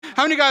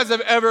How many guys have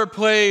ever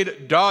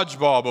played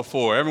dodgeball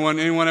before?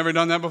 Anyone ever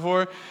done that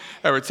before?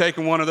 Ever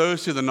taken one of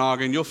those to the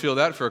noggin? You'll feel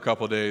that for a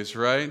couple days,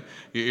 right?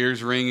 Your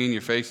ears ringing,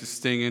 your face is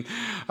stinging.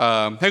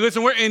 Hey,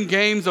 listen, we're in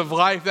Games of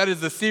Life. That is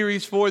the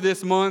series for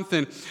this month,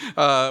 and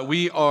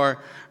we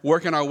are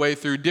working our way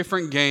through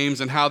different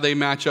games and how they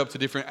match up to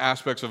different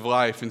aspects of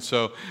life. And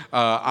so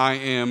I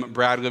am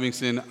Brad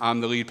Livingston. I'm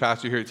the lead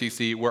pastor here at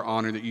TC. We're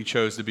honored that you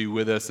chose to be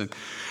with us. And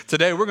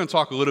today we're going to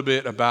talk a little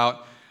bit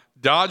about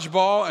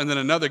dodgeball and then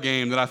another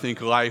game that I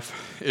think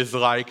life is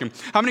like. And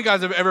how many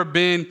guys have ever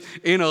been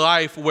in a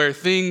life where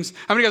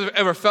how many guys have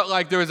ever felt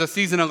like there was a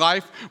season of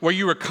life where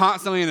you were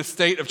constantly in a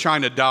state of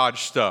trying to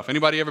dodge stuff?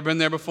 Anybody ever been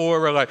there before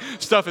where like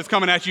stuff is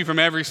coming at you from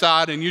every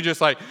side and you're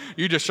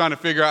just trying to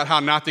figure out how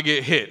not to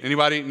get hit?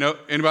 Anybody? No?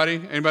 Anybody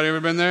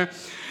ever been there?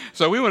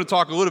 So we want to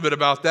talk a little bit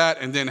about that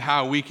and then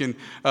how we can,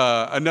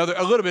 a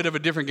little bit of a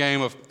different game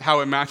of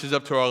how it matches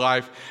up to our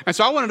life. And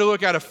so I wanted to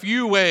look at a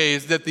few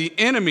ways that the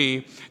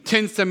enemy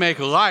tends to make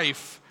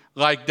life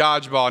like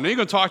dodgeball. Now you're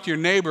going to talk to your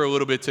neighbor a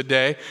little bit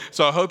today,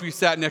 so I hope you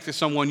sat next to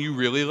someone you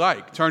really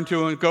like. Turn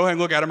to him, go ahead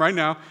and look at him right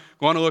now.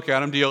 Go on and look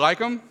at him. Do you like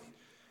him?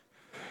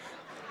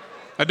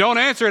 Now don't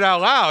answer it out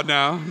loud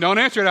now. Don't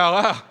answer it out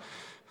loud.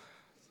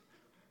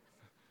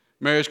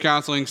 Marriage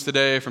counseling's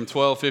today from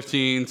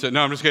 12:15 to,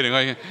 no, I'm just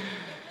kidding.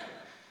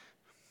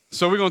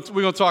 So we're going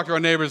to talk to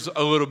our neighbors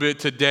a little bit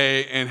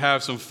today and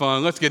have some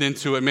fun. Let's get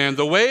into it, man.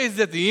 The ways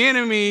that the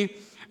enemy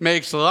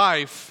makes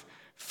life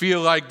feel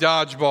like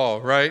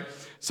dodgeball, right?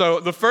 So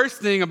the first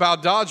thing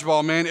about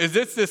dodgeball, man, is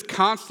it's this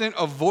constant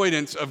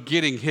avoidance of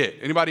getting hit.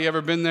 Anybody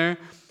ever been there?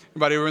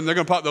 Anybody ever? They're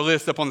going to pop the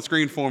list up on the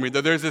screen for me.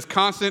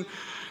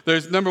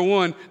 There's number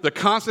one, the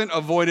constant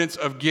avoidance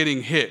of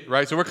getting hit,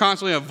 right? So we're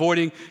constantly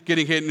avoiding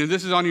getting hit. And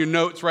this is on your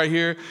notes right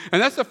here.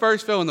 And that's the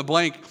first fill in the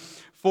blank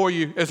for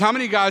you, is how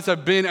many guys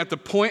have been at the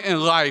point in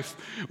life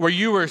where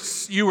you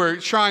were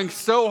trying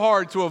so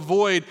hard to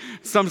avoid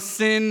some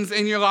sins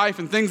in your life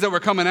and things that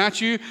were coming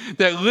at you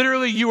that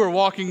literally you were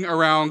walking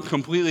around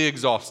completely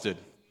exhausted,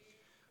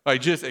 like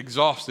just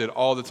exhausted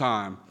all the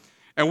time.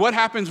 And what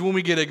happens when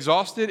we get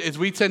exhausted is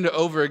we tend to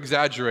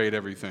over-exaggerate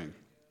everything,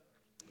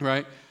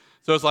 right?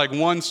 So it's like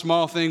one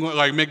small thing,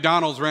 like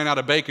McDonald's ran out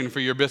of bacon for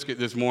your biscuit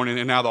this morning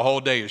and now the whole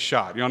day is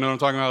shot. You know what I'm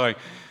talking about? Like,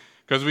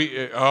 because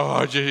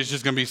it's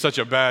just going to be such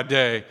a bad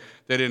day.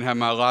 They didn't have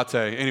my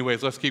latte.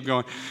 Anyways, let's keep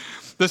going.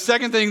 The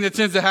second thing that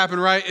tends to happen,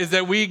 right, is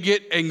that we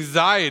get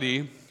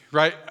anxiety,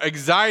 right?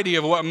 Anxiety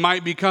of what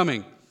might be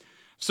coming.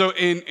 So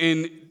in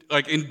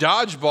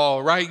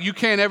dodgeball, right, you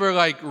can't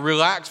ever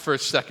relax for a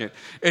second.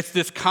 It's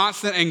this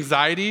constant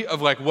anxiety of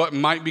what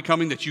might be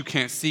coming that you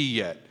can't see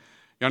yet.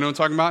 Y'all know what I'm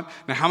talking about?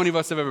 Now, how many of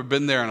us have ever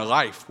been there in a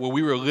life where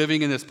we were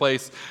living in this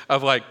place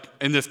of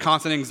in this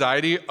constant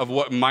anxiety of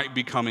what might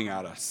be coming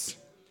at us?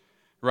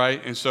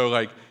 Right? And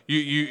so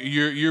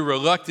you're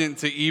reluctant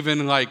to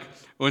even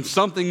when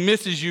something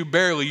misses you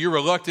barely, you're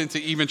reluctant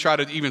to even try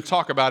to even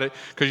talk about it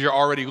because you're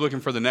already looking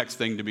for the next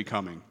thing to be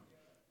coming.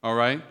 All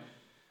right?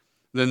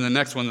 Then the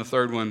next one, the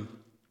third one,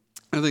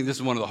 I think this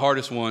is one of the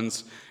hardest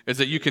ones, is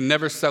that you can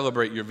never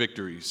celebrate your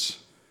victories.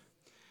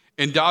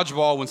 In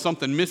dodgeball, when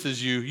something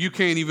misses you, you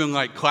can't even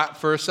clap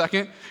for a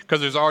second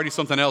because there's already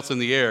something else in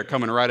the air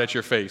coming right at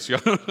your face.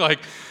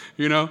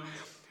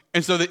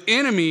 And so the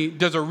enemy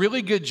does a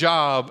really good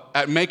job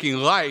at making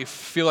life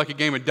feel like a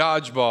game of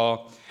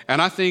dodgeball.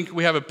 And I think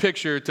we have a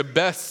picture to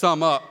best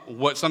sum up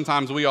what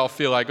sometimes we all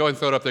feel like. Go ahead and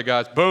throw it up there,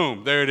 guys.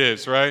 Boom, there it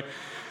is, right?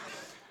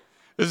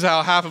 This is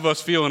how half of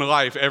us feel in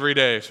life every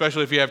day,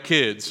 especially if you have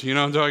kids. You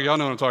know what I'm talking? Y'all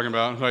know what I'm talking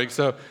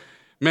about.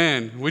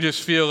 Man, we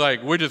just feel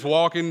like we're just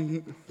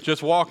walking,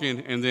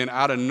 and then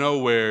out of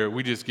nowhere,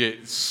 we just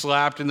get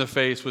slapped in the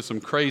face with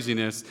some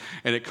craziness,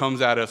 and it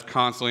comes at us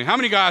constantly. How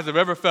many guys have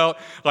ever felt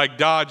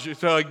like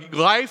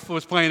life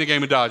was playing a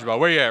game of dodgeball?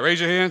 Where you at? Raise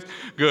your hands.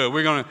 Good.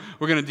 We're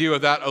gonna deal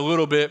with that a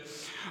little bit.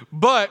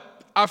 But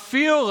I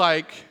feel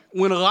like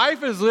when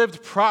life is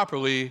lived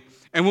properly,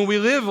 and when we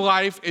live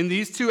life in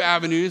these two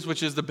avenues,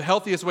 which is the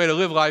healthiest way to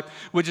live life,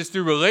 which is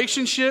through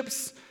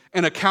relationships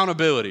and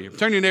accountability.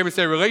 Turn to your neighbor and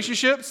say,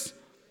 relationships.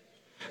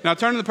 Now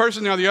turn to the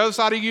person on the other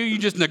side of you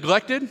just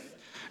neglected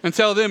and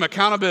tell them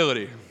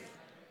accountability.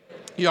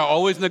 You're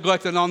always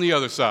neglected on the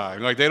other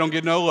side. They don't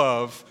get no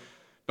love.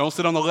 Don't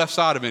sit on the left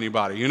side of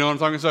anybody. You know what I'm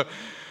talking about? So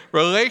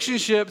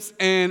relationships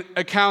and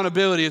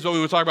accountability is what we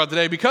want to talk about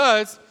today,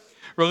 because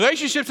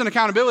relationships and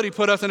accountability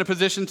put us in a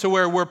position to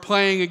where we're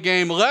playing a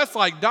game less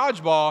like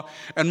dodgeball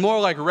and more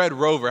like Red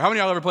Rover. How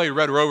many of y'all ever played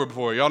Red Rover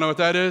before? Y'all know what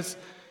that is?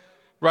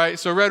 Right?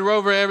 So Red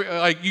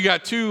Rover, you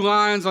got two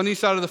lines on each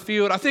side of the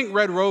field. I think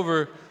Red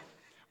Rover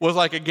was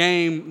a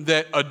game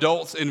that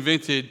adults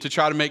invented to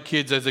try to make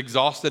kids as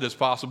exhausted as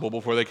possible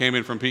before they came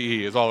in from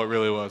PE, is all it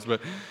really was.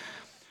 But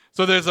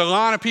so there's a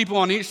line of people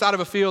on each side of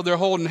a field, they're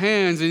holding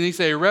hands, and you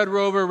say, Red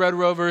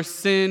Rover,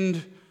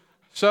 send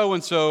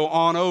so-and-so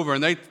on over.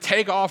 And they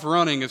take off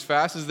running as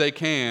fast as they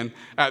can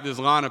at this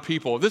line of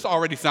people. This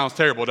already sounds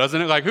terrible,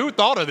 doesn't it? Who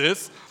thought of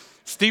this?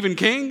 Stephen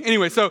King?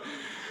 Anyway, so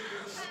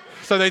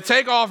So they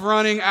take off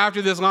running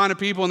after this line of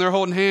people, and they're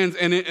holding hands,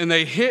 and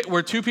they hit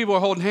where two people are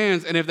holding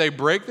hands, and if they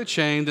break the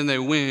chain, then they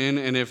win,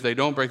 and if they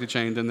don't break the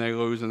chain, then they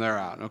lose and they're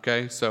out,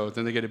 okay? So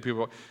then they get to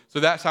people. So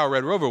that's how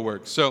Red Rover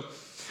works. So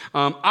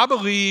I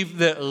believe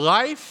that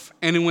life,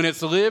 and when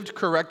it's lived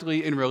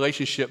correctly in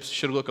relationships,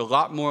 should look a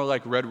lot more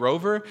like Red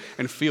Rover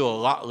and feel a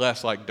lot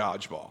less like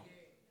dodgeball.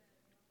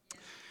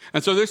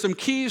 And so there's some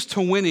keys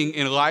to winning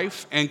in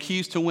life and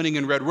keys to winning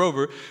in Red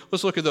Rover.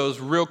 Let's look at those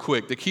real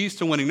quick. The keys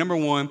to winning, number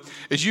one,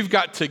 is you've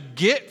got to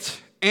get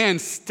and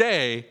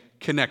stay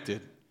connected.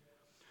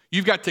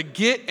 You've got to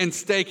get and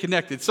stay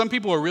connected. Some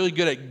people are really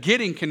good at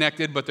getting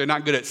connected, but they're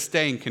not good at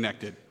staying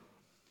connected.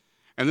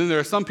 And then there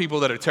are some people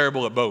that are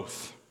terrible at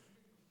both.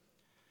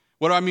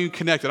 What do I mean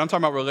connected? I'm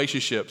talking about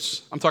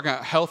relationships. I'm talking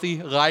about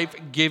healthy,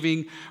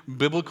 life-giving,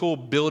 biblical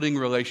building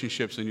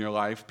relationships in your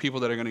life,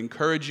 people that are going to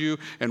encourage you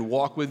and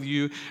walk with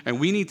you. And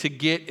we need to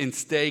get and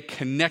stay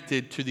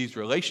connected to these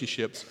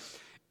relationships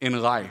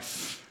in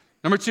life.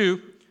 Number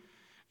two,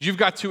 you've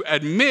got to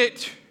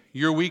admit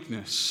your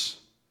weakness.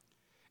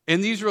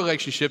 In these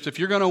relationships, if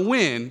you're going to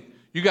win,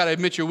 you got to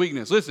admit your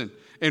weakness. Listen,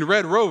 in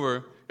Red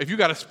Rover, if you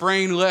got a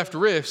sprained left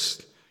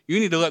wrist, you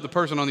need to let the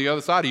person on the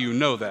other side of you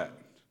know that.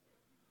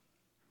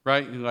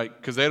 Right? Like,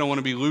 because they don't want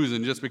to be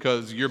losing just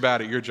because you're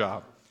bad at your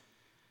job.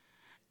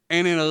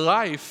 And in a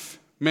life,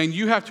 man,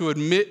 you have to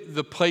admit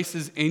the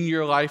places in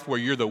your life where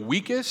you're the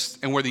weakest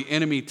and where the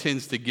enemy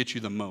tends to get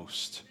you the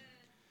most.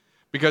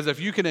 Because if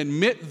you can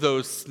admit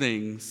those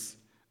things,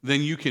 then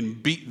you can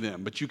beat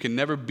them. But you can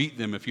never beat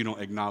them if you don't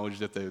acknowledge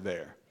that they're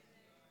there.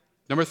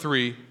 Number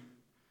three,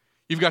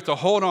 you've got to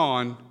hold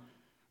on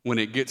when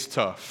it gets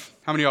tough.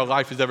 How many of y'all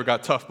life has ever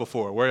got tough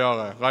before? Where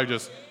y'all at? Life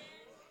just...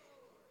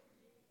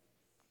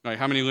 Like,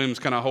 how many limbs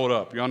can I hold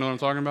up? Y'all know what I'm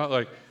talking about?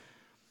 Like,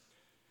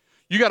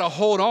 you got to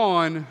hold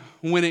on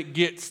when it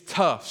gets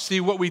tough.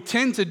 See, what we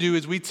tend to do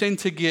is we tend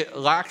to get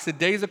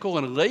lackadaisical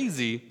and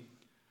lazy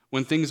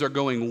when things are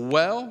going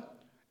well,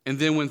 and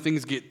then when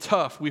things get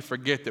tough, we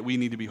forget that we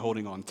need to be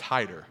holding on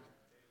tighter.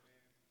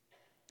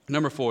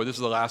 Number four, this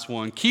is the last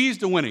one. Keys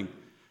to winning.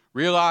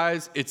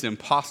 Realize it's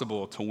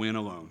impossible to win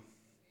alone.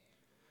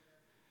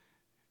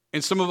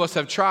 And some of us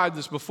have tried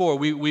this before.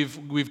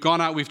 We've gone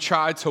out, we've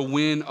tried to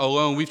win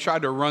alone. We've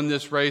tried to run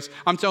this race.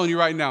 I'm telling you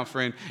right now,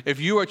 friend,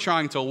 if you are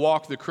trying to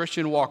walk the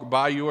Christian walk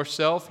by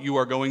yourself, you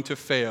are going to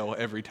fail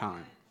every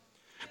time.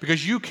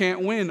 Because you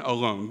can't win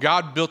alone.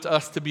 God built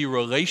us to be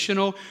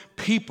relational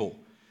people.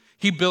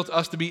 He built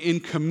us to be in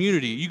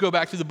community. You go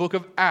back to the book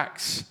of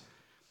Acts,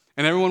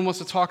 and everyone wants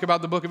to talk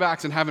about the book of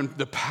Acts and having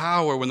the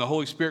power when the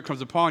Holy Spirit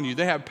comes upon you.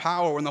 They had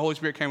power when the Holy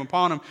Spirit came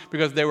upon them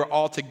because they were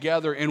all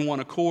together in one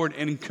accord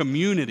and in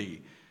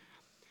community.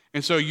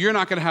 And so you're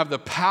not going to have the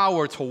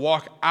power to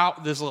walk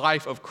out this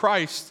life of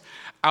Christ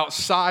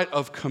outside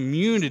of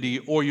community,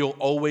 or you'll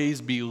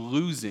always be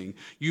losing.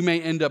 You may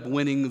end up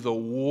winning the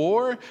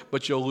war,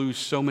 but you'll lose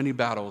so many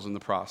battles in the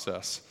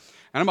process.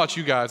 And how about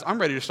you guys? I'm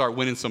ready to start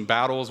winning some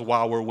battles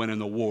while we're winning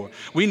the war.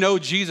 We know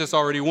Jesus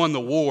already won the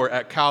war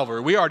at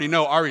Calvary. We already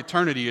know our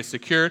eternity is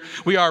secured.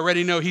 We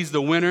already know he's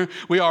the winner.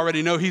 We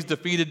already know he's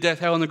defeated death,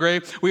 hell, and the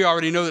grave. We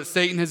already know that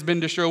Satan has been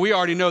destroyed. We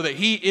already know that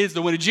he is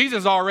the winner.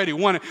 Jesus already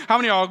won it. How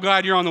many of y'all are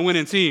glad you're on the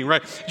winning team,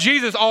 right?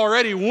 Jesus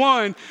already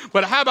won.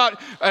 But how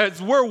about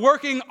as we're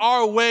working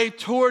our way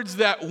towards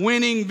that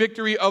winning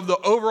victory of the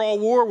overall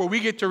war where we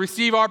get to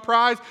receive our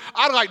prize,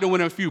 I'd like to win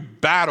a few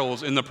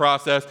battles in the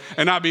process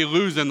and not be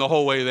losing the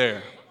whole way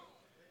there.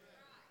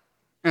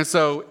 And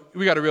so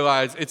we got to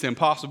realize it's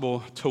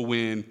impossible to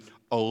win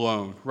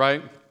alone,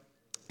 right?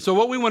 So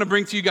what we want to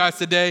bring to you guys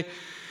today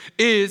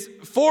is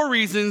 4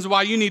 reasons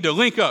why you need to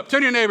link up. Turn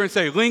to your neighbor and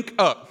say, link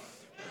up.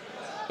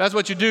 That's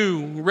what you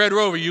do. Red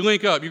Rover, you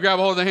link up. You grab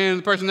a hold of the hand of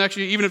the person next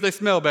to you. Even if they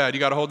smell bad, you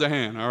got to hold their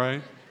hand, all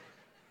right?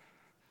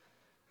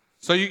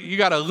 So you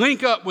got to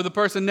link up with the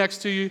person next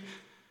to you.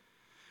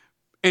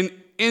 And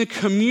in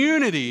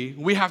community,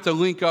 we have to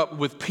link up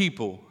with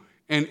people.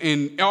 And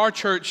in our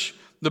church,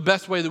 the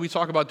best way that we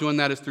talk about doing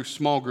that is through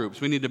small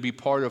groups. We need to be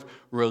part of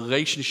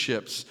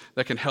relationships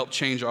that can help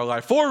change our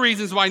life. 4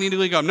 reasons why you need to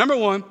link up. Number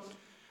 1,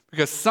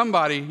 because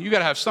you got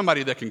to have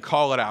somebody that can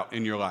call it out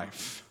in your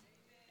life.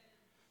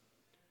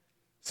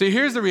 See,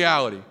 here's the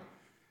reality,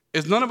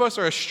 is none of us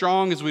are as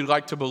strong as we'd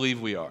like to believe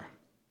we are.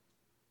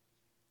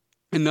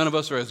 And none of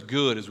us are as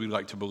good as we'd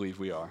like to believe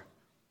we are.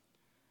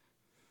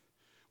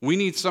 We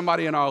need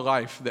somebody in our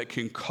life that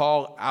can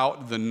call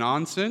out the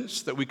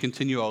nonsense that we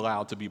continue to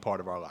allow to be part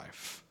of our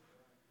life.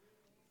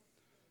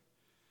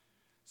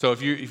 So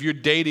if you're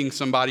dating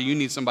somebody, you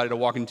need somebody to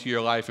walk into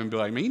your life and be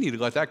like, man, you need to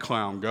let that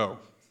clown go.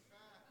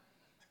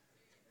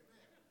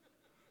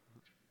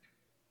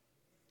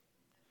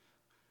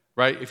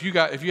 Right? If you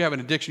have an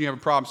addiction, you have a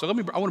problem. So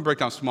I want to break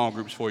down small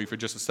groups for you for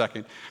just a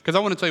second, because I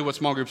want to tell you what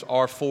small groups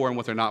are for and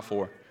what they're not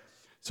for.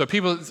 So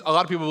a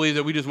lot of people believe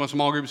that we just want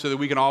small groups so that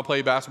we can all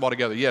play basketball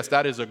together. Yes,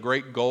 that is a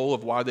great goal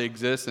of why they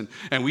exist,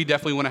 and we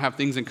definitely want to have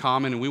things in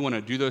common, and we want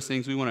to do those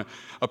things. We want to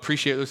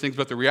appreciate those things,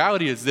 but the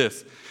reality is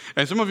this,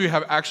 and some of you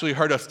have actually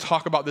heard us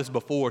talk about this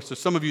before, so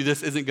some of you,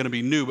 this isn't going to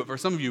be new, but for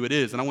some of you it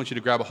is, and I want you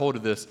to grab a hold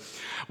of this.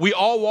 We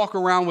all walk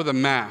around with a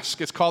mask.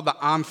 It's called the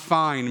I'm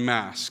fine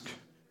mask.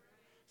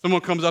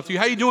 Someone comes up to you,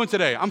 how you doing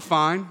today? I'm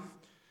fine,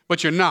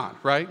 but you're not,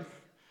 right?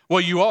 Well,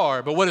 you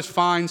are, but what does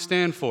fine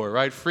stand for,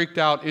 right? Freaked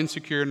out,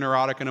 insecure,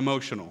 neurotic, and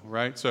emotional,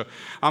 right? So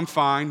I'm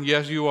fine.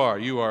 Yes, you are.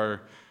 You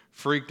are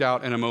freaked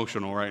out and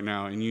emotional right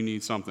now, and you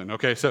need something.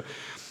 Okay,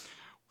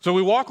 so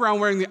we walk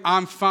around wearing the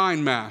I'm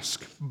fine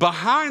mask.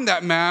 Behind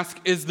that mask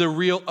is the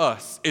real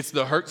us. It's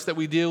the hurts that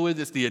we deal with.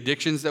 It's the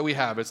addictions that we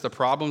have. It's the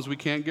problems we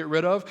can't get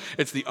rid of.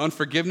 It's the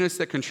unforgiveness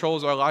that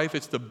controls our life.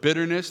 It's the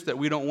bitterness that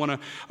we don't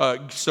want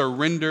to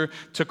surrender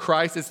to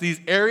Christ. It's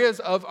these areas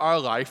of our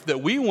life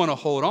that we want to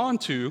hold on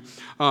to,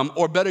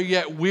 or better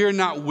yet, we're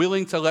not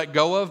willing to let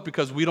go of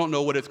because we don't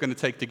know what it's going to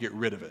take to get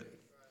rid of it.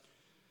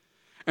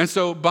 And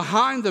so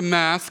behind the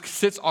mask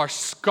sits our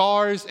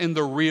scars and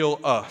the real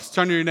us.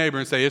 Turn to your neighbor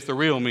and say, it's the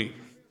real me.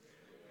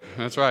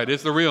 That's right,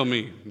 it's the real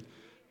me.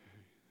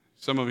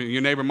 Some of you,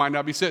 your neighbor might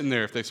not be sitting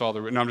there if they saw the,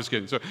 no, I'm just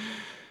kidding.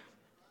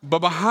 But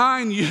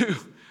behind you,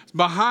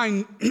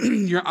 behind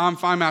your I'm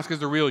fine mask is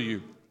the real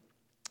you.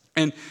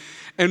 And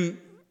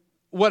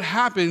what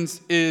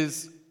happens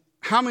is,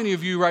 how many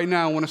of you right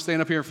now want to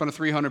stand up here in front of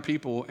 300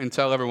 people and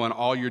tell everyone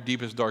all your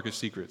deepest, darkest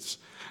secrets?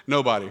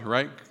 Nobody,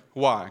 right?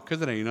 Why? Because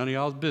it ain't none of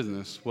y'all's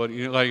business. What,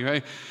 you know, like,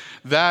 right?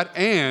 That,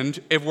 and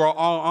if we're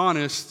all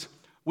honest,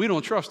 we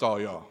don't trust all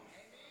y'all.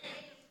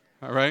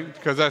 All right?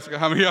 Because that's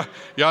how many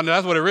y'all know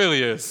that's what it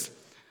really is.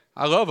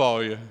 I love all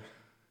of you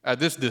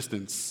at this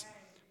distance,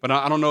 but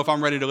I don't know if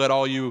I'm ready to let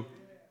all you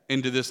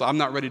into this. I'm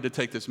not ready to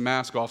take this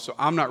mask off, so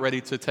I'm not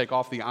ready to take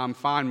off the I'm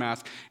fine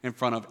mask in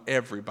front of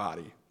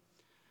everybody.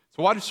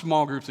 So why do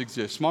small groups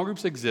exist? Small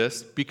groups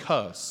exist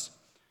because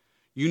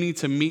you need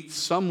to meet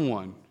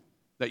someone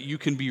that you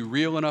can be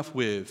real enough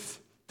with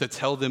to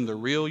tell them the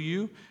real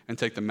you and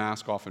take the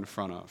mask off in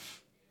front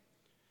of.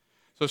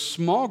 So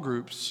small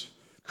groups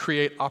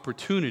create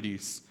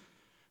opportunities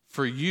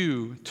for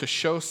you to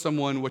show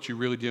someone what you're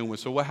really dealing with.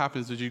 So what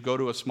happens is you go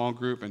to a small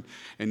group,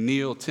 and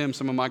Neil, Tim,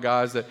 some of my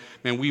guys that,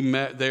 man, we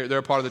met, they're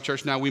a part of the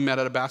church now, we met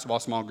at a basketball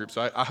small group.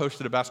 So I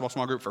hosted a basketball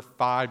small group for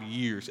 5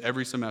 years,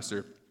 every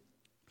semester,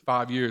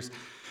 5 years.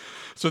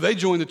 So they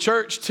joined the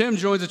church, Tim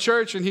joins the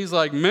church, and he's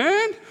like,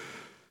 man,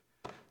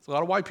 it's a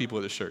lot of white people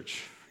at this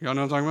church. Y'all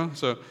know what I'm talking about?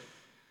 So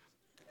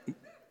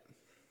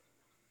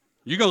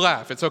you can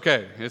laugh. It's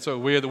okay.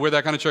 We're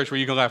that kind of church where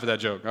you can laugh at that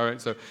joke. All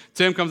right. So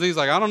Tim comes in. He's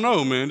like, I don't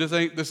know, man.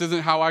 This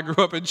isn't how I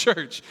grew up in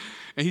church.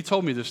 And he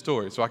told me this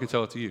story, so I can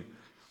tell it to you.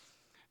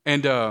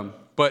 And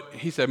but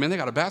he said, man, they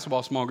got a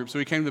basketball small group. So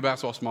he came to the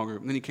basketball small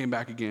group. And then he came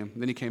back again. And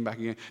then he came back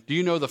again. Do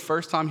you know the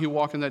first time he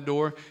walked in that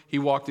door, he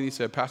walked in, he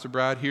said, Pastor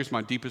Brad, here's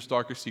my deepest,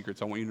 darkest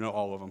secrets. I want you to know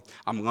all of them.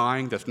 I'm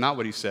lying. That's not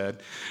what he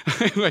said.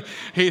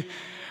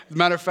 As a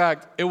matter of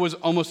fact, it was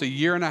almost 1.5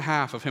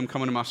 years of him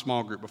coming to my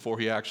small group before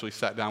he actually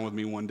sat down with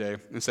me one day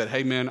and said,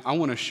 hey, man, I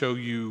want to show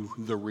you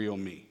the real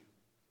me.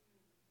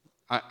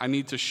 I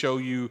need to show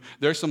you,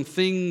 there's some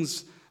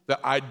things that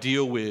I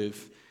deal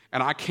with,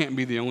 and I can't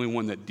be the only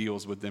one that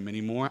deals with them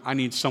anymore. I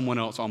need someone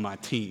else on my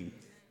team.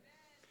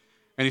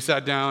 And he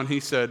sat down, he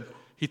said,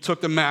 he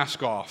took the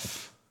mask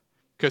off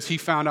because he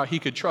found out he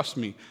could trust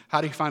me. How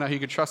did he find out he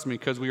could trust me?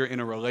 Because we were in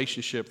a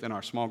relationship in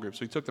our small group.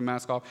 So he took the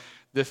mask off.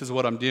 This is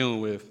what I'm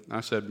dealing with. And I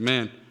said,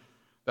 man,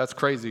 that's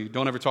crazy.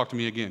 Don't ever talk to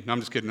me again. No,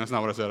 I'm just kidding. That's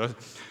not what I said.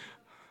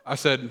 I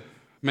said,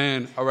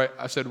 man, all right.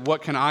 I said,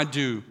 what can I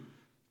do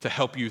to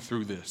help you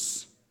through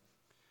this?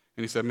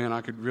 And he said, man,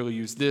 I could really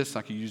use this.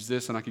 I could use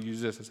this, and I could use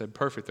this. I said,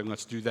 perfect, then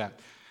let's do that.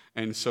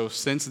 And so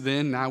since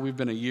then, now we've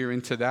been 1 year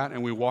into that,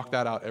 and we walk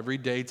that out every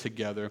day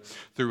together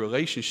through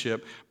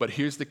relationship. But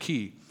here's the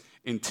key.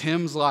 In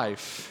Tim's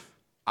life,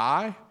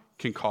 I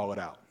can call it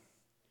out.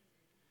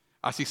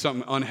 I see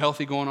something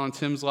unhealthy going on in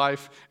Tim's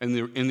life in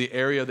the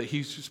area that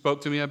he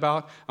spoke to me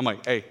about. I'm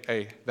like,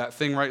 hey, that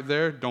thing right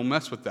there, don't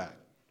mess with that.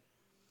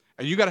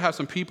 And you got to have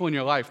some people in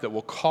your life that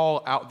will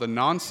call out the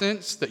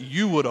nonsense that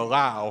you would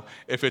allow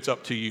if it's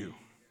up to you.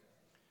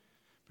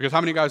 Because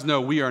how many guys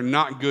know we are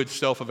not good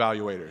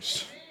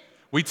self-evaluators?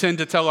 We tend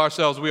to tell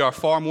ourselves we are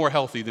far more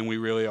healthy than we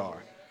really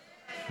are.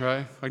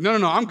 Right? Like, no,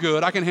 I'm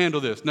good. I can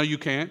handle this. No, you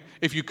can't.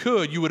 If you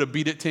could, you would have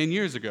beat it 10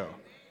 years ago.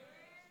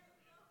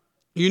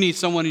 You need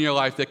someone in your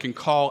life that can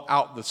call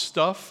out the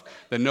stuff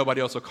that nobody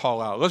else will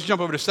call out. Let's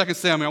jump over to 2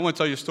 Samuel. I want to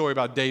tell you a story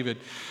about David.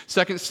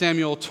 2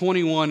 Samuel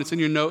 21. It's in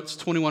your notes,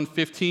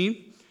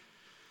 21:15.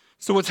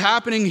 So what's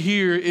happening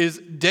here is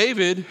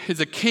David is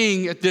a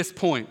king at this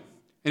point.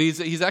 And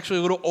he's actually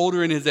a little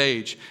older in his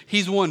age.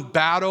 He's won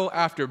battle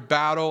after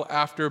battle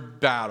after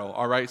battle,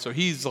 all right? So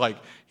he's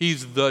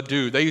the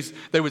dude.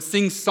 They would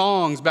sing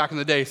songs back in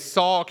the day.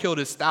 Saul killed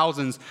his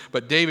thousands,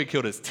 but David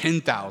killed his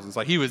 10,000s.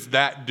 Like, he was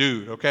that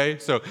dude, okay?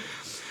 So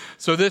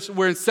So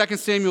we're in 2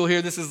 Samuel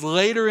here. This is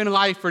later in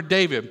life for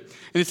David.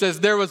 And it says,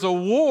 there was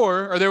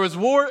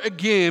war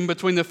again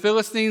between the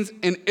Philistines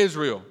and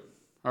Israel.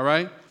 All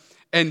right?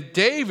 And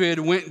David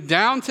went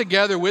down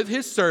together with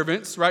his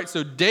servants, right?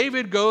 So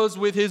David goes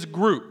with his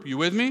group. You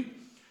with me?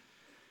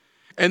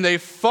 And they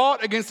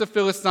fought against the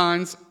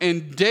Philistines,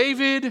 and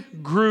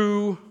David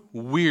grew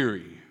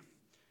weary.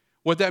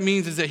 What that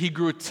means is that he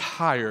grew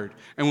tired.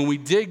 And when we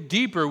dig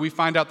deeper, we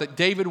find out that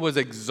David was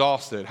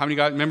exhausted. How many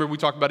guys remember we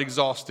talked about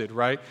exhausted,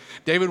 right?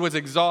 David was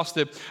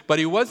exhausted, but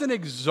he wasn't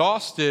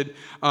exhausted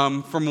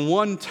from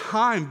one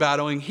time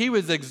battling. He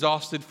was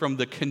exhausted from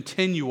the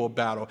continual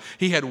battle.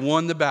 He had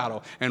won the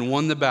battle and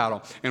won the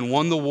battle and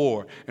won the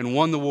war and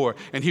won the war.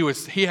 And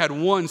he had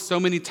won so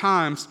many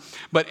times,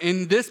 but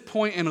in this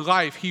point in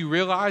life, he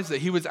realized that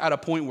he was at a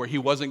point where he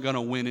wasn't going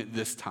to win it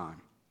this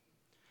time.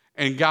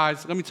 And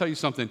guys, let me tell you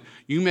something.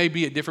 You may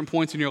be at different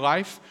points in your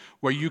life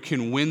where you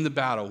can win the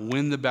battle,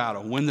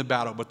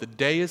 but the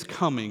day is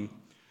coming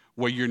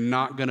where you're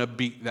not going to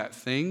beat that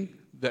thing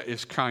that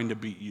is trying to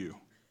beat you.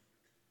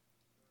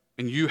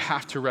 And you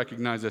have to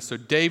recognize this. So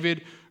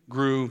David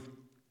grew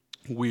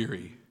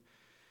weary.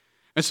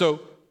 And so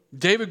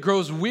David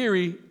grows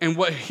weary, and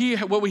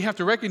what we have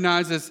to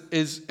recognize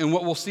is, and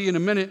what we'll see in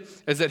a minute,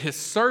 is that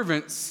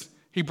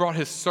he brought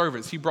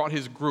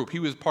his group. He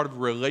was part of a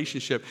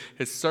relationship.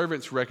 His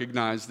servants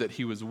recognized that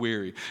he was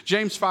weary.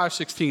 James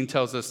 5:16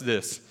 tells us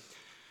this.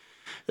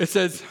 It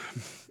says,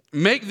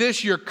 make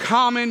this your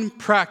common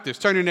practice.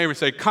 Turn to your neighbor and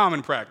say,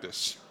 common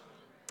practice.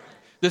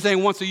 This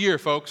ain't once a year,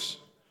 folks.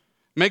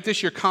 Make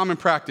this your common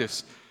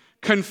practice.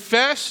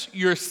 Confess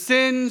your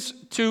sins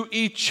to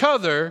each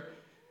other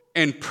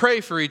and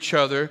pray for each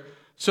other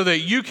so that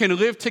you can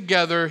live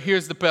together.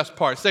 Here's the best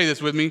part. Say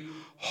this with me.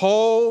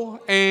 Whole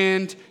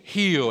and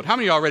healed. How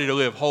many of y'all ready to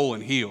live whole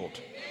and healed?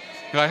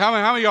 Like how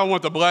many of y'all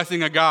want the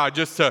blessing of God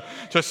just to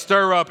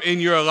stir up in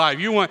your life?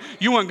 You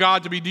want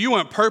God to be, do you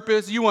want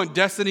purpose? You want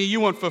destiny? You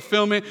want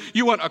fulfillment?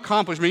 You want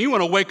accomplishment? You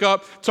want to wake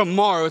up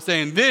tomorrow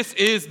saying, this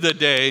is the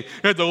day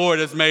that the Lord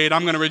has made.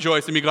 I'm going to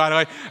rejoice and be glad.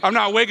 Like, I'm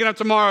not waking up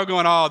tomorrow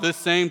going, oh, this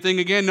same thing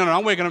again. No,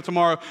 I'm waking up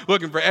tomorrow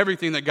looking for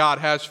everything that God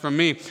has for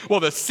me.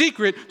 Well, the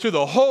secret to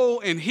the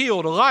whole and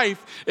healed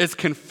life is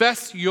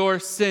confess your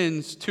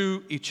sins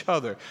to each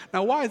other.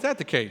 Now, why is that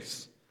the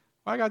case?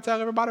 Why I got to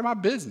tell everybody my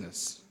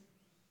business?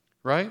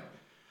 Right?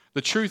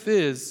 The truth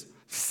is,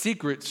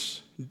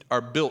 secrets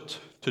are built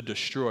to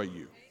destroy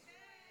you.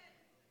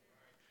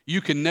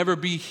 You can never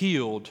be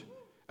healed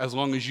as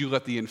long as you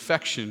let the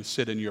infection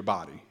sit in your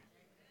body.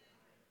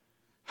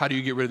 How do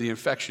you get rid of the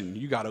infection?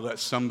 You got to let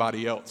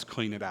somebody else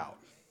clean it out.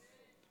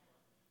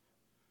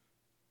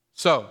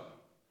 So,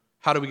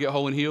 how do we get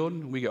whole and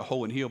healed? We get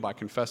whole and healed by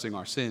confessing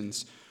our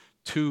sins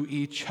to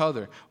each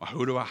other.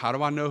 Well, how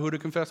do I know who to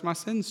confess my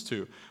sins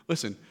to?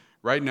 Listen.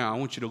 Right now, I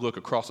want you to look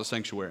across the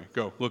sanctuary.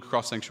 Go, look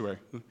across the sanctuary.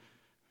 If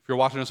you're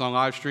watching us on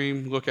live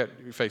stream, look at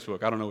your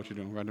Facebook. I don't know what you're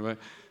doing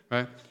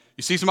right?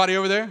 You see somebody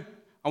over there?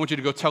 I want you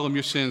to go tell them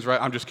your sins,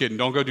 right? I'm just kidding.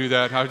 Don't go do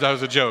that. That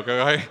was a joke,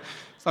 okay?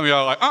 Some of y'all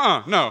are like,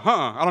 I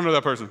don't know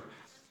that person.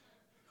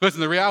 Listen,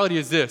 the reality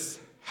is this.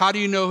 How do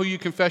you know who you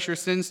confess your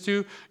sins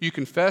to? You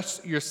confess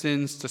your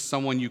sins to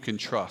someone you can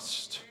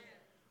trust.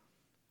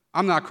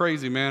 I'm not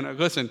crazy, man.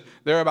 Listen,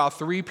 there are about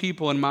 3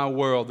 people in my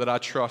world that I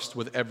trust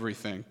with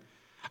everything.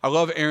 I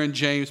love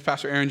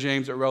Pastor Aaron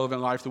James at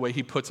Relevant Life, the way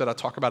he puts it. I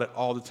talk about it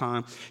all the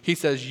time. He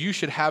says you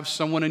should have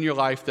someone in your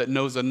life that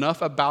knows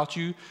enough about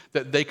you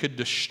that they could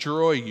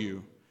destroy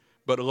you,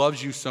 but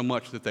loves you so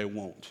much that they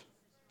won't.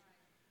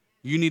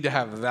 You need to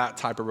have that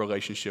type of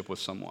relationship with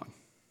someone,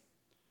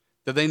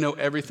 that they know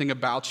everything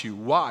about you.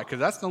 Why? Because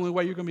that's the only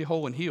way you're going to be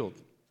whole and healed.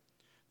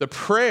 The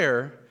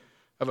prayer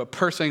of a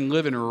person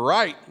living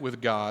right with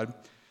God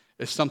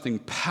is something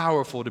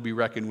powerful to be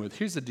reckoned with.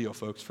 Here's the deal,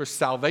 folks. For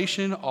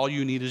salvation, all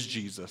you need is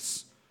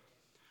Jesus.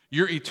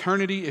 Your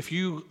eternity, if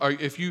you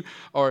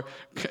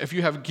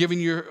have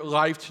given your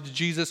life to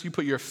Jesus, you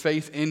put your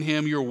faith in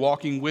him, you're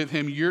walking with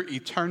him, your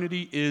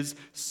eternity is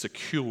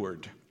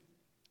secured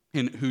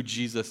in who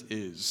Jesus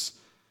is.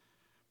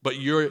 But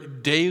your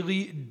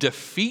daily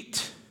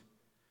defeat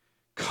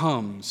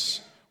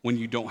comes when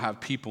you don't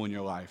have people in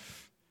your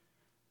life.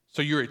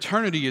 So your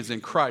eternity is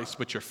in Christ,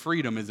 but your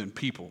freedom is in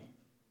people.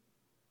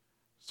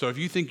 So if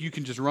you think you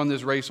can just run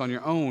this race on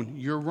your own,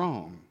 you're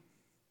wrong.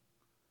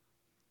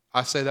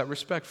 I say that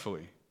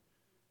respectfully.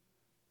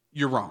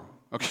 You're wrong.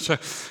 Okay, so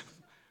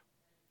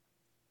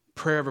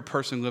prayer of a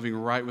person living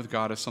right with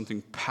God is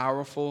something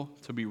powerful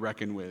to be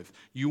reckoned with.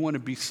 You want to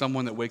be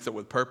someone that wakes up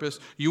with purpose.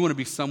 You want to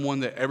be someone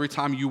that every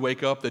time you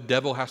wake up, the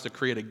devil has to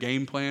create a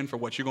game plan for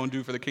what you're going to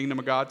do for the kingdom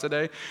of God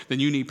today. Then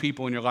you need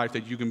people in your life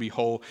that you can be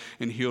whole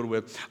and healed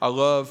with. I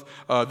love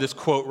this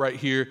quote right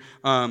here.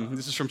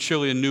 This is from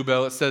Chilean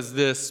Newbell. It says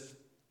this.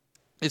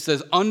 It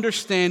says,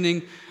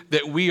 understanding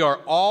that we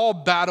are all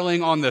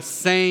battling on the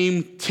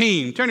same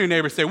team. Turn to your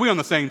neighbor and say, we on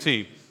the same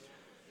team.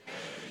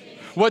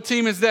 What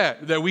team is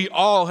that? That we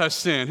all have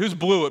sinned. Who's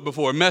blew it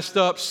before? Messed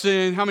up,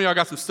 sinned. How many of y'all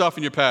got some stuff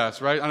in your past,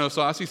 right?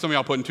 I see some of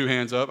y'all putting 2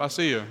 hands up. I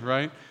see you,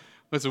 right?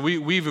 Listen,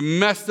 we've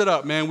messed it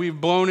up, man. We've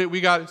blown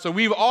it. So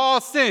we've all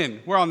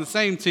sinned. We're on the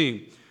same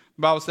team.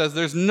 The Bible says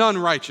there's none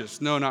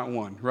righteous. No, not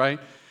one, right?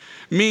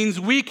 Means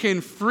we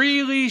can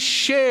freely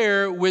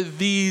share with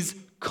these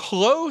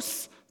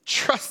close,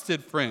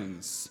 trusted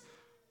friends.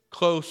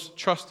 Close,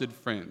 trusted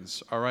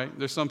friends, all right?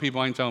 There's some people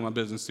I ain't telling my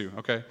business to,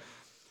 okay?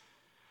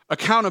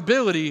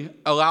 Accountability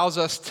allows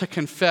us to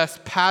confess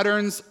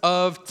patterns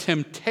of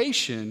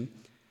temptation,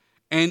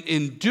 and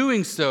in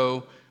doing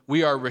so,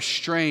 we are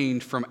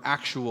restrained from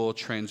actual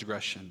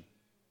transgression.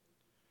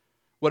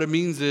 What it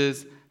means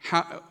is,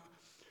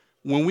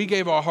 when we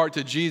gave our heart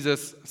to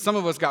Jesus, some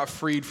of us got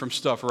freed from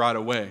stuff right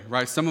away,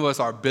 right? Some of us,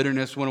 our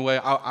bitterness went away.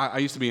 I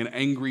used to be an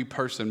angry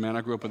person, man.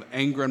 I grew up with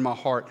anger in my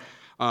heart.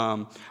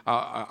 I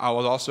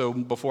was also,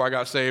 before I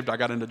got saved, I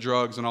got into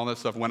drugs and all that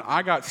stuff. When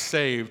I got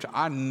saved,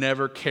 I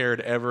never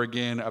cared ever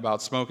again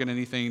about smoking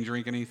anything,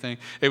 drinking anything.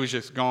 It was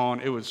just gone.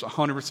 It was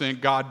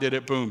 100%. God did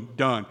it. Boom,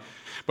 done.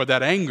 But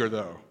that anger,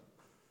 though,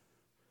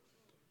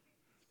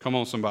 come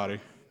on,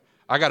 somebody.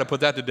 I got to put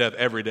that to death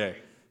every day.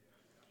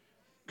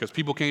 Because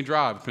people can't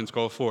drive in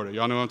Pensacola, Florida.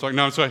 Y'all know what I'm talking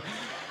about? No,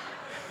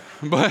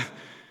 I'm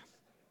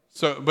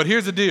sorry. But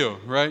here's the deal,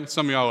 right?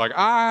 Some of y'all are like,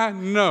 I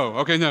know.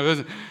 Okay, no,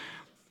 listen.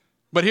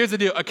 But here's the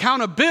deal.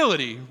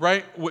 Accountability,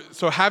 right?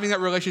 So having that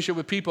relationship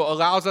with people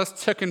allows us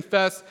to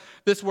confess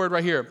this word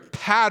right here,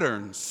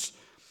 patterns.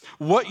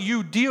 What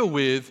you deal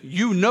with,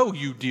 you know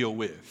you deal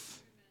with.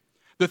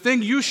 The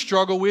thing you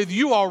struggle with,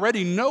 you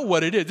already know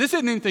what it is. This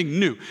isn't anything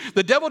new.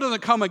 The devil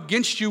doesn't come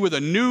against you with a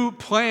new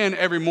plan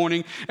every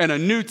morning and a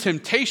new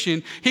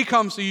temptation. He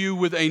comes to you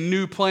with a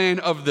new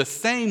plan of the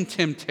same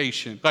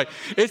temptation. Like,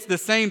 it's the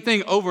same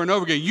thing over and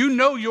over again. You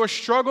know your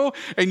struggle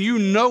and you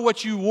know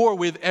what you war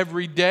with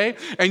every day,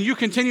 and you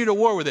continue to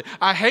war with it.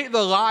 I hate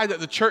the lie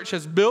that the church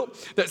has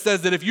built that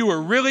says that if you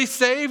were really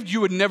saved, you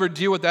would never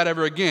deal with that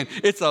ever again.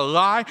 It's a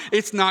lie.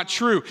 It's not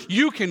true.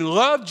 You can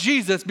love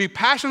Jesus, be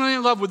passionately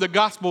in love with the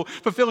gospel,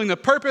 fulfilling the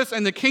purpose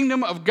and the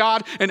kingdom of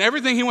God and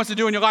everything he wants to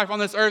do in your life on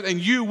this earth, and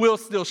you will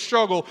still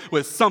struggle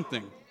with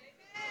something.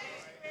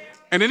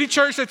 And any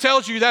church that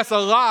tells you that's a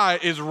lie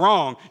is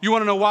wrong. You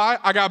want to know why?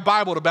 I got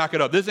Bible to back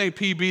it up. This ain't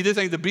PB. This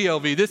ain't the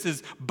BLV. This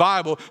is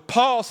Bible.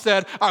 Paul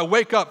said, I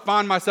wake up,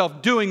 find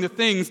myself doing the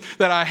things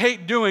that I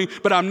hate doing,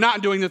 but I'm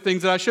not doing the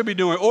things that I should be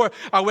doing. Or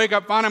I wake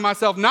up finding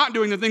myself not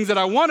doing the things that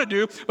I want to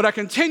do, but I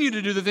continue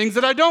to do the things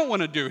that I don't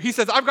want to do. He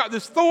says, I've got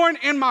this thorn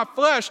in my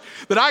flesh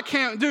that I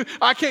can't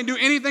do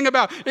anything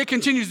about. It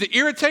continues to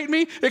irritate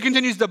me. It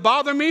continues to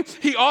bother me.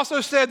 He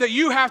also said that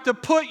you have to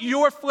put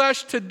your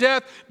flesh to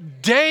death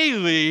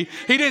daily.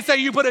 He didn't say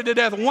you put it to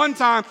death one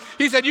time.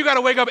 He said you got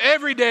to wake up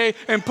every day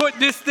and put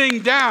this thing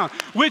down,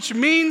 which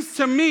means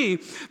to me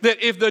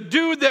that if the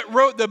dude that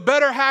wrote the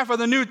better half of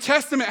the New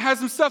Testament has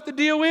some stuff to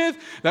deal with,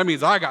 that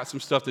means I got some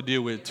stuff to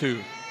deal with too.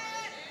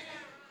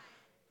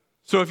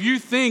 So if you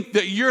think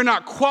that you're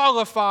not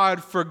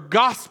qualified for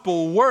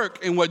gospel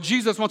work and what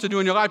Jesus wants to do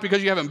in your life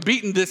because you haven't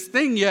beaten this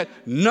thing yet,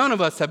 none of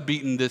us have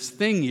beaten this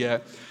thing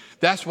yet.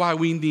 That's why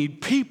we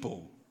need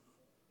people.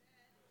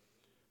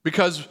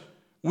 Because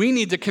we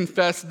need to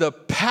confess the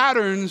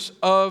patterns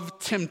of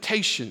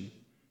temptation.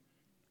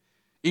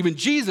 Even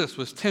Jesus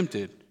was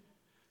tempted.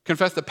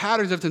 Confess the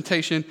patterns of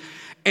temptation.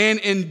 And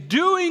in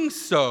doing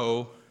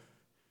so,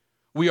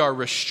 we are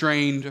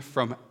restrained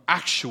from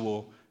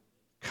actual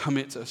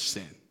commits of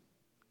sin.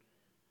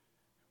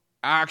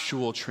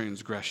 Actual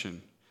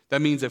transgression.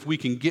 That means if we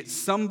can get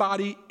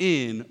somebody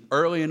in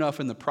early enough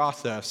in the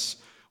process,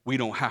 we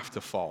don't have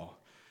to fall.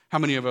 How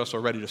many of us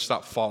are ready to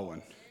stop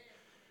falling?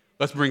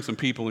 Let's bring some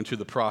people into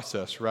the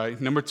process,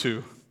 right? Number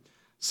 2,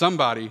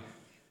 somebody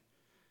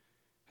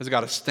has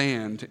got to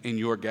stand in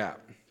your gap.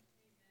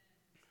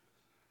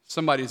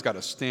 Somebody's got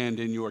to stand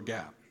in your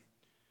gap.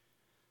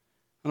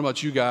 I don't know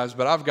about you guys,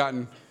 but I've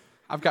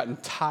gotten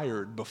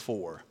tired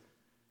before.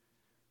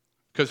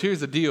 Because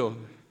here's the deal.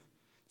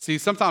 See,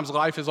 sometimes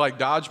life is like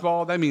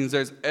dodgeball. That means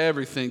there's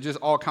everything, just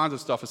all kinds of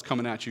stuff is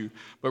coming at you.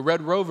 But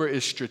Red Rover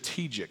is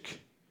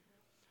strategic.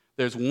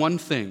 There's one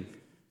thing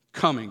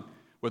coming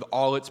with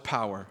all its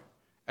power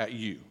at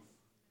you.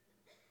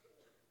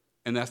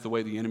 And that's the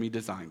way the enemy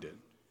designed it,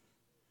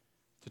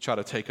 to try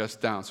to take us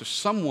down. So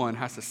someone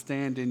has to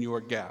stand in your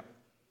gap.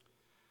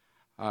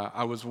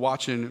 I was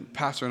watching,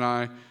 Pastor and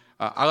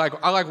I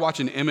like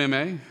watching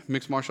MMA,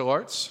 mixed martial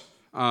arts.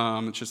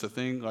 It's just a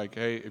thing, like,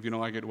 hey, if you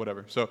don't like it,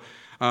 whatever. So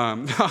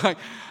I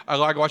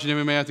like watching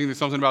MMA. I think there's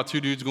something about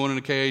 2 dudes going in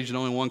a cage and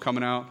only one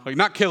coming out. Like,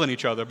 not killing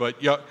each other,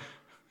 but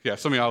yeah,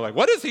 some of y'all are like,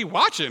 what is he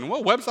watching?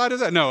 What website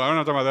is that? No, I'm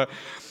not talking about that.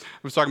 I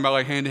was talking about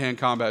like hand-to-hand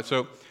combat.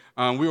 So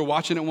we were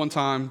watching it one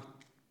time,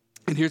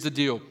 and here's the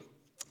deal.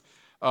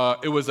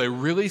 It was a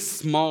really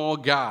small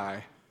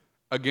guy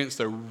against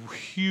a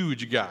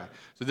huge guy.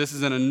 So this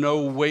is in a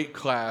no-weight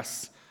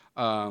class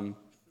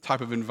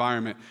type of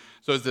environment.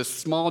 So it's this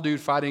small dude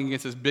fighting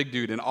against this big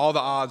dude, and all the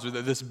odds were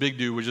that this big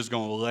dude was just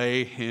going to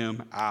lay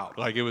him out.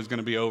 Like it was going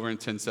to be over in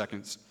 10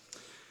 seconds.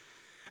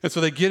 And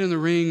so they get in the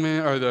ring,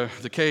 man, or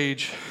the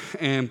cage,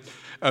 and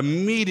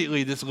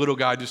immediately this little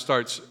guy just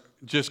starts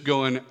just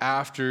going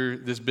after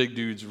this big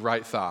dude's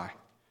right thigh.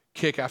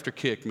 Kick after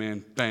kick,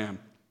 man. Bam,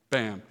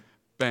 bam,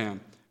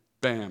 bam,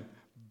 bam,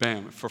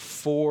 bam. For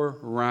 4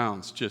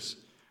 rounds, just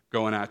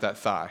going at that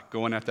thigh,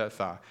 going at that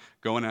thigh,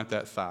 going at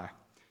that thigh.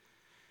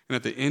 And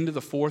at the end of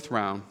the 4th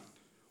round,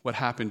 what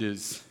happened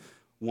is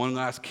one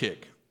last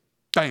kick.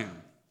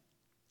 Bam.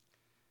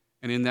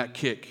 And in that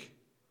kick,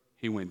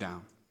 he went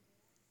down.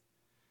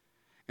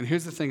 And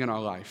here's the thing in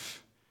our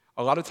life.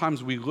 A lot of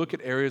times we look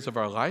at areas of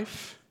our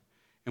life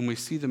and we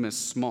see them as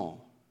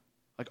small.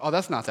 Like, oh,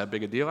 that's not that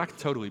big a deal. I can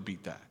totally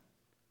beat that.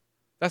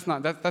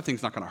 That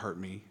thing's not going to hurt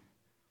me.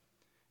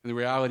 And the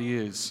reality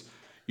is,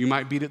 you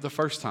might beat it the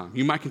first time.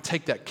 You might can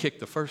take that kick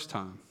the first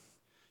time.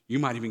 You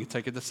might even can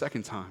take it the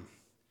second time.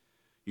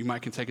 You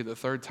might can take it the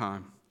third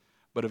time.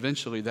 But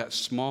eventually, that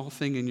small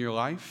thing in your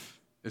life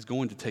is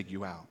going to take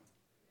you out.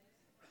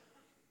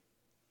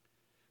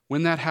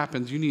 When that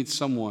happens, you need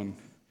someone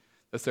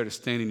that's there to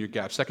stand in your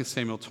gap. 2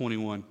 Samuel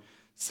 21,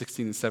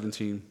 16 and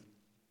 17.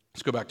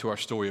 Let's go back to our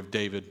story of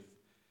David.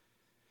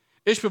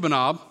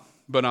 Ishbi-benob,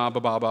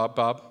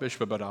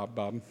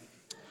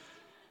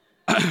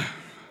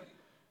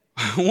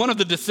 one of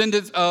the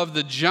descendants of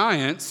the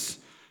giants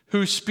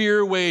whose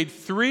spear weighed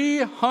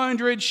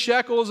 300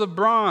 shekels of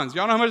bronze.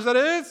 Y'all know how much that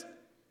is?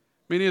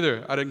 Me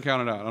neither. I didn't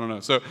count it out. I don't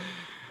know.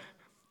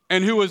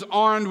 And who was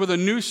armed with a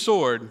new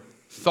sword,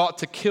 thought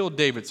to kill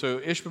David. So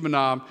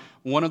Ishbi-benob,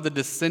 one of the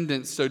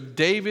descendants. So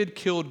David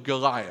killed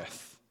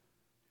Goliath.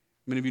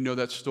 Many of you know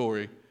that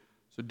story.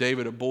 So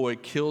David, a boy,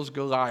 kills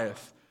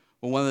Goliath.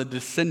 Well, one of the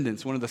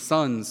descendants, one of the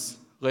sons,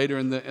 later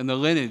in the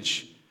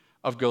lineage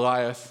of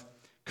Goliath,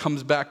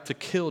 comes back to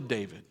kill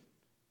David.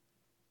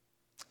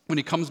 When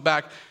he comes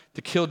back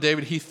to kill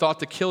David, he thought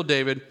to kill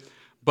David,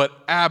 but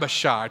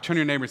Abishai, turn to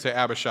your neighbor and say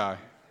Abishai.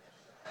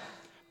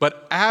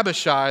 But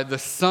Abishai, the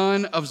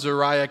son of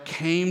Zeruiah,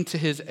 came to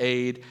his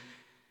aid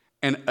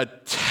and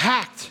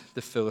attacked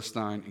the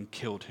Philistine and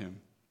killed him.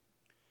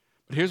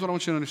 But here's what I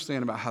want you to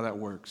understand about how that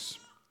works.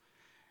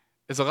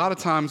 Is a lot of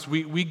times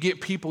we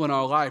get people in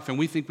our life and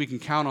we think we can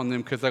count on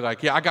them because they're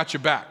like, yeah, I got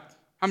your back.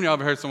 How many of y'all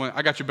ever heard someone,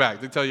 I got your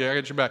back? They tell you, I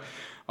got your back.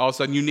 All of a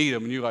sudden you need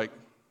them and you're like,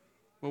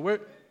 well,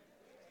 where?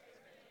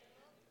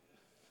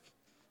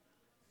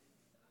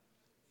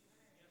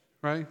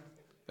 Right?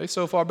 They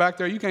so far back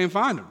there you can't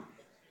find them.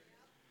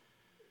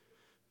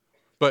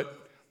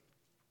 But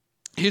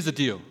here's the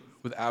deal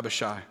with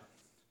Abishai.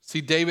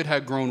 See, David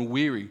had grown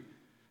weary.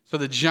 So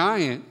the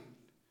giant,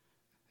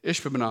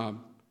 Ishbi-benob,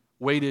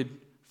 waited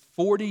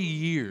 40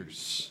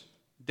 years.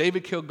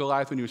 David killed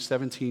Goliath when he was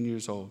 17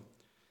 years old.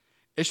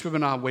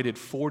 Ishbi-benob waited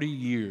 40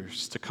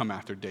 years to come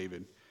after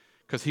David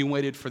because he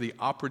waited for the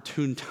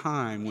opportune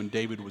time when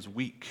David was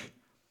weak.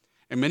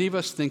 And many of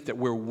us think that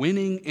we're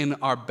winning in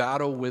our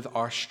battle with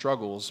our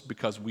struggles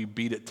because we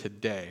beat it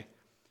today.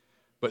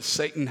 But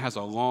Satan has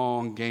a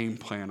long game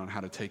plan on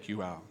how to take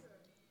you out.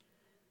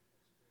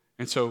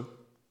 And so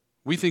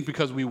we think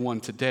because we won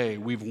today,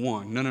 we've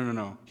won.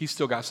 No. He's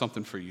still got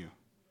something for you.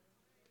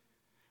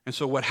 And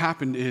so what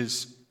happened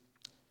is,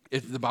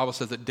 the Bible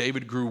says that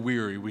David grew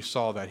weary. We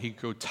saw that. He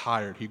grew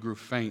tired. He grew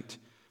faint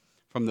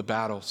from the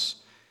battles.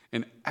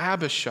 And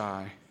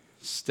Abishai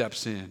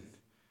steps in.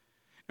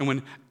 And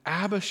when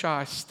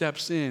Abishai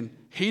steps in,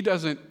 he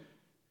doesn't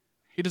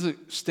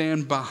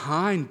stand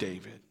behind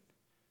David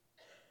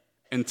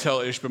and tell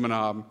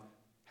Ishbi-benob,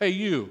 hey,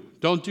 you,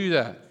 don't do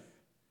that.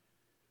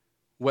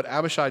 What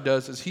Abishai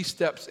does is he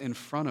steps in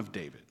front of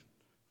David.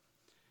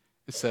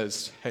 It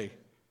says, hey,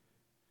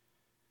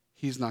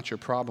 he's not your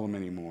problem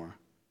anymore.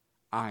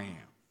 I am.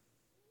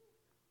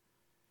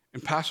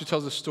 And Pastor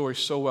tells the story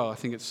so well. I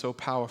think it's so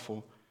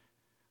powerful.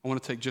 I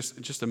want to take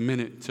just a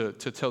minute to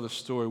tell the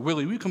story.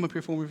 Willie, will you come up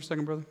here for me for a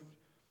second, brother?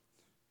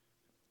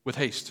 With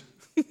haste.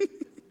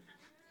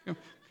 Come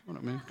on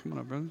up, man. Come on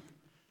up, brother.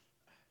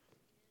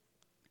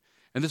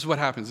 And this is what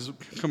happens.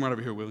 Come right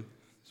over here, Willie.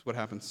 This is what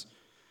happens.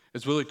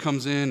 As Willie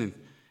comes in and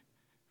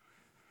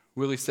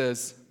Willie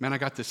says, man, I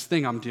got this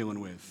thing I'm dealing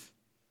with.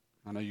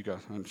 I know you got,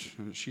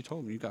 she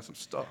told me you got some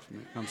stuff,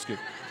 man. I'm just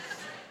kidding.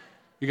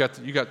 You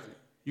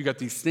got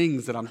these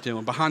things that I'm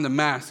dealing. Behind the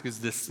mask is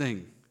this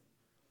thing.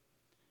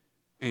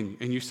 And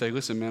you say,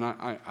 listen, man,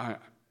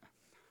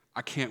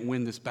 I can't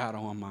win this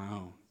battle on my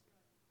own.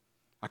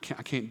 I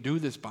can't do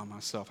this by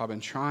myself. I've been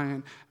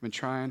trying,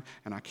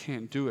 and I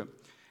can't do it.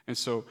 And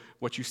so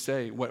what you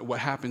say, what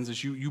happens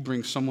is you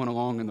bring someone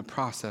along in the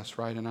process,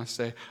 right? And I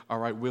say, all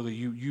right, Willie,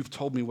 you've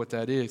told me what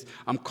that is.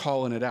 I'm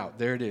calling it out.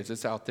 There it is.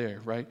 It's out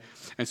there, right?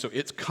 And so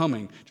it's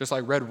coming, just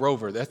like Red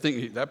Rover.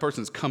 That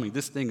person's coming.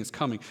 This thing is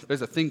coming.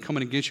 There's a thing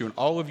coming against you. And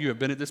all of you have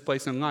been at this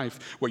place in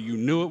life where you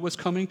knew it was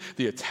coming.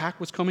 The attack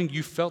was coming.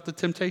 You felt the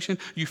temptation.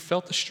 You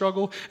felt the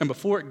struggle. And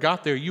before it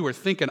got there, you were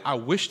thinking, I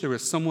wish there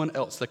was someone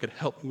else that could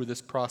help me with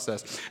this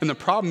process. And the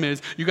problem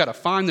is you got to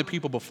find the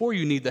people before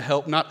you need the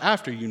help, not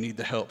after you need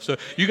the help. help. So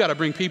you got to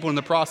bring people in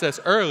the process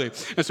early.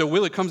 And so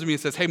Willie comes to me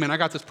and says, hey, man, I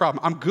got this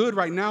problem. I'm good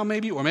right now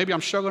maybe, or maybe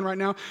I'm struggling right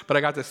now, but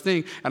I got this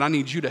thing, and I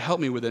need you to help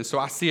me with it. And so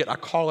I see it. I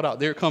call it out.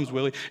 There it comes,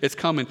 Willie. It's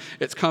coming.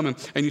 It's coming.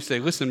 And you say,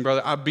 listen,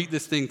 brother, I beat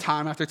this thing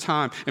time after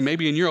time. And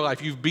maybe in your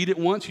life, you've beat it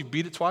once, you've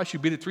beat it twice, you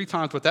beat it 3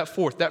 times, but that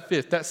 4th, that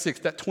 5th, that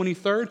 6th, that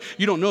 23rd,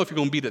 you don't know if you're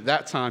going to beat it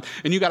that time.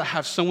 And you got to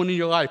have someone in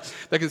your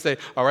life that can say,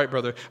 all right,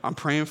 brother, I'm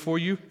praying for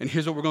you, and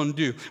here's what we're going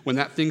to do. When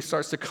that thing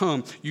starts to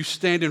come, you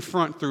stand in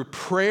front through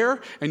prayer,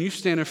 and you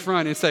stand in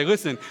front and say,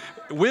 listen,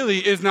 Willie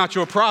is not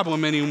your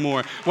problem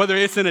anymore. Whether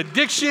it's an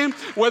addiction,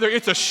 whether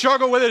it's a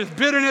struggle, whether it's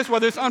bitterness,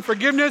 whether it's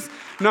unforgiveness,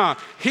 nah,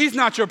 he's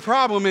not your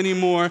problem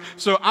anymore.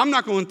 So I'm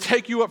not going to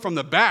take you up from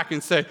the back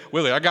and say,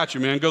 Willie, I got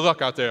you, man. Good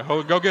luck out there.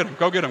 Go get him.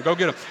 Go get him. Go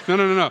get him.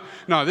 No.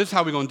 No, this is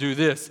how we're going to do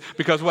this.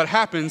 Because what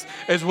happens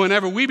is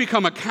whenever we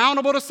become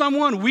accountable to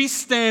someone, we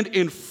stand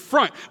in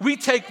front. We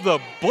take the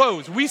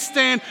blows. We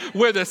stand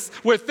where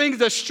things,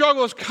 the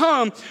struggles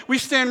come. We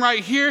stand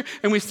right here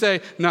and we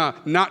say, nah,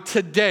 not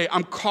today.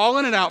 I'm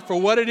calling it out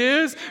for what it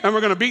is, and we're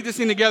going to beat this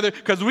thing together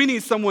because we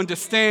need someone to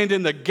stand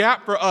in the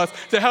gap for us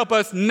to help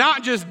us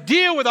not just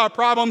deal with our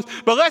problems,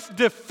 but let's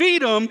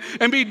defeat them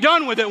and be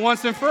done with it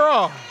once and for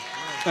all.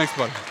 Thanks,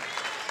 buddy.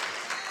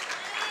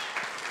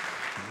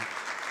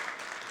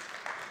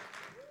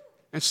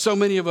 And so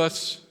many of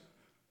us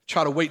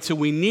try to wait till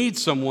we need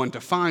someone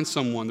to find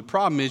someone. The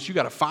problem is you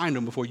got to find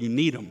them before you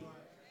need them.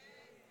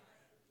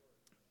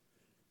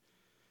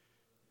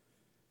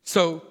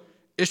 So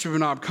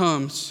Ishbi-Benob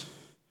comes,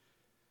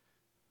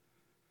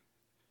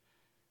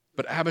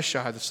 but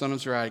Abishai, the son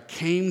of Zeruiah,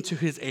 came to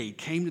his aid,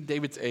 came to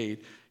David's aid.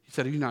 He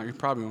said, you're not your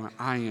problem.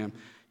 I am.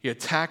 He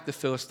attacked the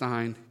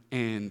Philistine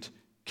and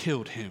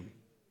killed him.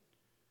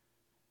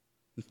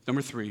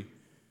 Number 3,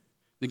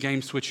 the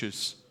game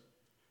switches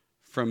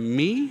from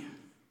me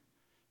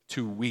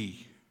to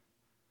we.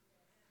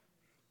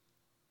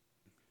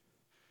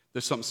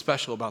 There's something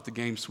special about the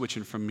game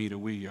switching from me to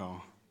we,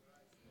 y'all.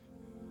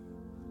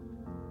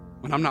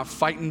 When I'm not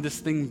fighting this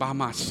thing by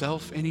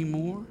myself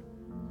anymore,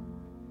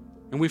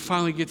 and we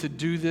finally get to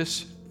do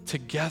this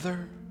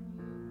together,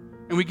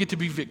 and we get to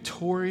be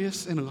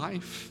victorious in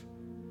life.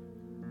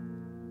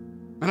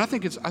 And I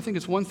think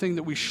it's one thing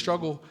that we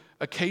struggle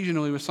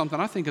occasionally with something.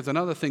 I think it's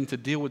another thing to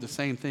deal with the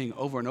same thing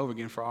over and over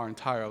again for our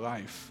entire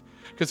life.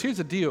 Because here's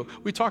the deal.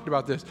 We talked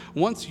about this.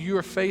 Once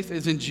your faith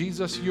is in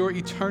Jesus, your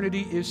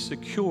eternity is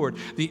secured.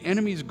 The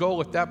enemy's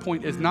goal at that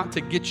point is not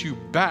to get you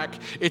back.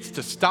 It's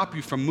to stop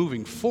you from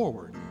moving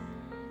forward.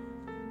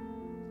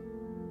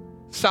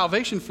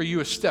 Salvation for you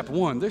is step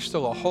 1. There's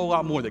still a whole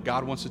lot more that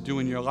God wants to do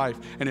in your life.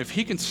 And if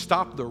he can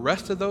stop the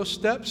rest of those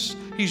steps,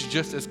 he's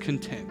just as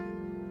content.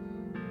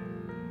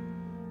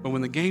 But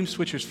when the game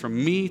switches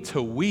from me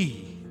to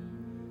we,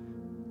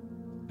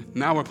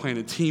 now we're playing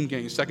a team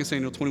game. 2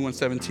 Samuel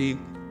 21:17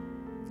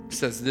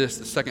 says this,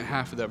 the second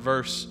half of that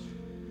verse.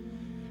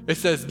 It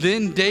says,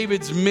 then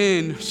David's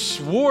men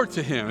swore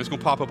to him. It's going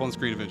to pop up on the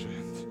screen eventually.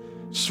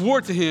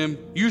 Swore to him,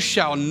 you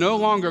shall no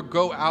longer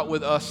go out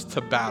with us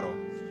to battle.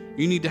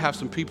 You need to have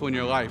some people in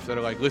your life that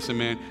are like, listen,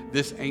 man,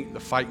 this ain't the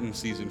fighting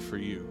season for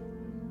you.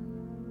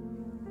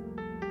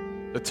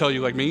 They'll tell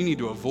you, like, man, you need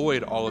to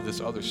avoid all of this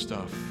other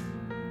stuff.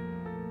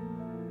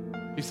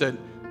 He said,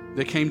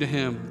 they came to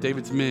him,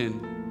 David's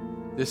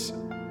men,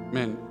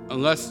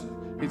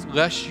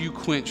 lest you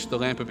quench the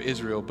lamp of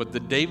Israel. But the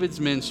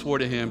David's men swore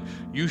to him,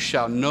 you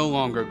shall no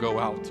longer go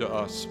out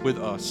with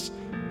us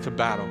to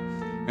battle.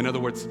 In other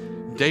words,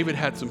 David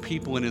had some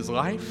people in his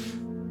life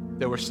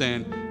that were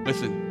saying,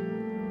 listen,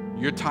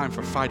 your time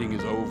for fighting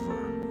is over.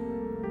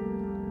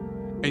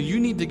 And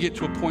you need to get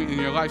to a point in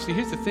your life. See,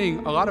 here's the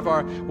thing. A lot of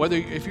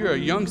if you're a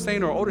young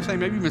saint or older saint,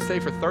 maybe you've been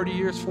saved for 30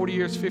 years, 40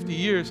 years, 50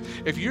 years,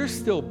 if you're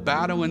still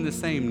battling the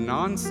same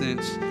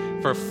nonsense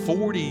for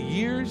 40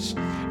 years,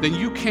 then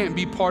you can't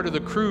be part of the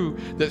crew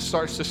that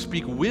starts to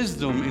speak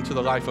wisdom into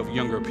the life of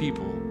younger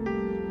people.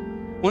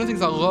 One of the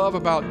things I love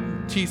about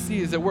TC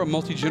is that we're a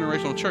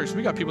multi-generational church.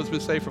 We got people that's been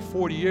saved for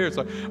 40 years,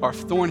 like our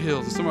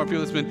Thornhills, and some of our people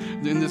that's been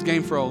in this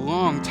game for a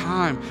long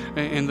time,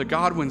 and the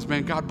Godwins,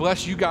 man, God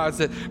bless you guys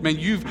that, man,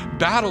 you've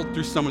battled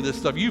through some of this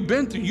stuff. You've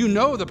been through, you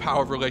know the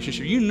power of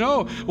relationship. You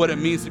know what it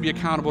means to be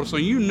accountable. So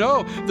you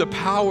know the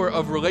power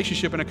of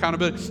relationship and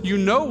accountability. You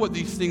know what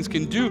these things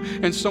can do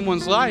in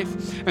someone's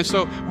life. And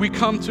so we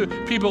come to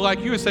people like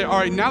you and say, all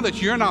right, now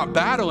that you're not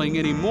battling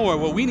anymore,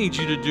 what we need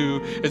you to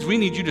do is we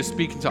need you to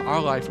speak into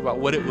our life about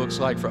what it looks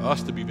like for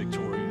us to be victorious.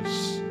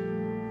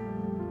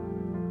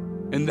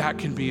 And that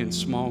can be in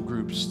small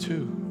groups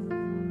too.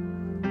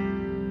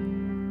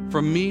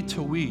 From me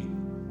to we,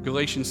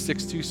 Galatians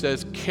 6:2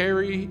 says,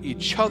 carry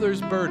each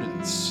other's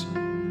burdens.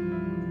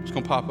 It's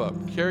going to pop up.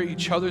 Carry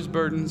each other's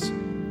burdens,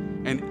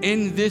 and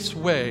in this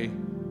way,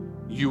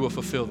 you will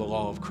fulfill the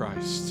law of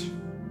Christ.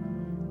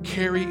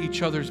 Carry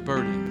each other's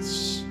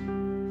burdens.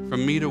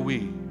 From me to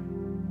we.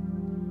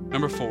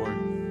 Number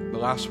 4, the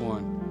last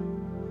one.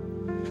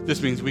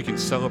 This means we can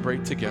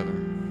celebrate together.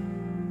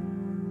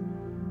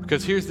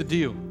 Because here's the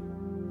deal.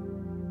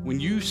 when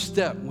you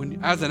step,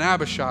 as an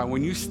Abishai,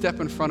 when you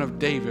step in front of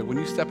David, when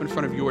you step in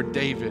front of your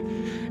David,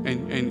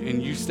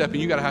 and you step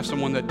in, you got to have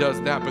someone that does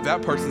that, but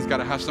that person's got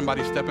to have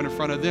somebody stepping in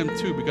front of them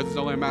too, because it's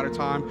only a matter of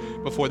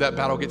time before that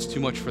battle gets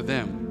too much for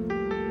them.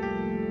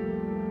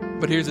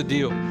 But here's the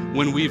deal.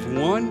 When we've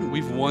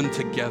won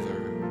together.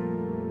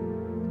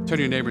 Turn to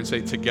your neighbor and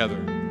say, together.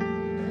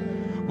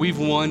 We've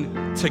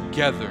won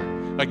together.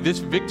 Like, this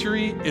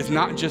victory is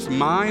not just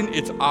mine,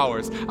 it's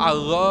ours. I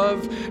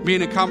love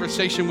being in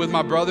conversation with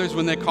my brothers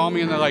when they call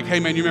me and they're like, hey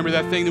man, you remember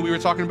that thing that we were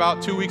talking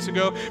about 2 weeks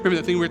ago? Remember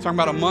that thing we were talking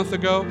about a month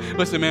ago?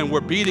 Listen, man, we're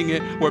beating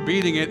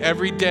it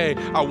every day.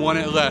 I want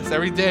it less.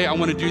 Every day I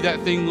want to do that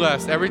thing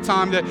less. Every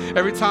time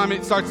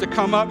it starts to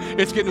come up,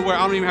 it's getting to where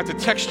I don't even have to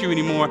text you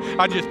anymore.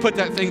 I just put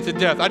that thing to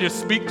death. I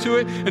just speak to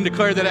it and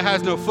declare that it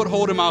has no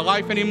foothold in my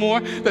life anymore,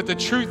 that the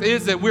truth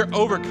is that we're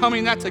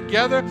overcoming that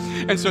together.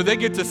 And so they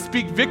get to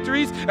speak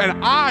victories,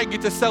 and I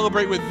get to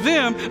celebrate with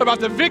them about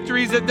the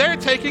victories that they're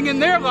taking in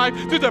their life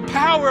through the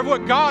power of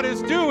what God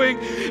is doing.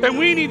 And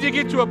we need to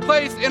get to a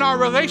place in our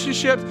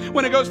relationships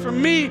when it goes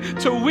from me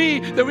to we,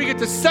 that we get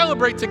to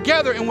celebrate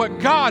together in what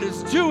God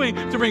is doing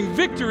to bring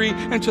victory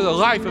into the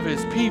life of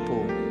his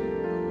people.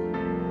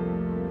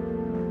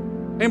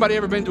 Anybody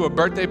ever been to a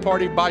birthday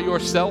party by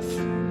yourself?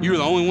 You were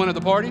the only one at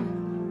the party?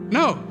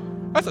 No,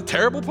 that's a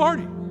terrible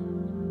party,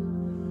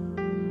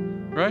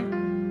 right?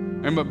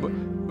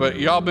 But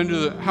y'all been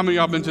to how many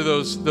of y'all been to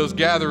those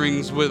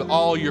gatherings with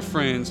all your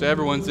friends?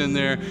 Everyone's in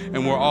there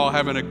and we're all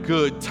having a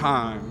good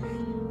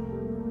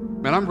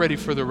time. Man, I'm ready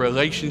for the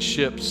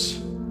relationships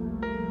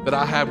that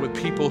I have with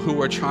people who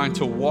are trying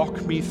to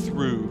walk me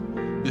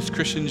through this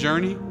Christian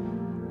journey.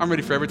 I'm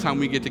ready for every time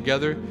we get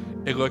together,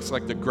 it looks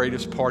like the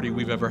greatest party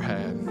we've ever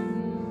had,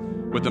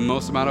 with the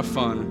most amount of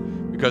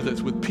fun, because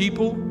it's with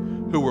people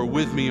who were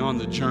with me on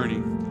the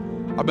journey.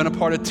 I've been a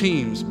part of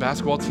teams,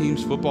 basketball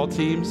teams, football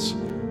teams.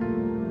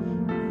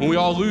 When we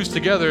all lose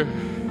together,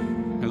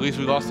 at least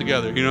we lost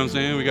together. You know what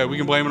I'm saying? We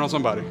can blame it on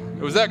somebody.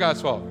 It was that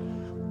guy's fault.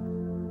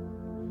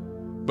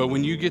 But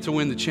when you get to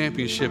win the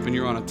championship and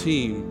you're on a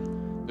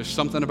team, there's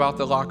something about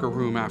the locker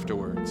room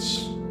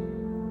afterwards.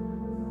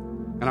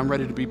 And I'm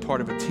ready to be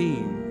part of a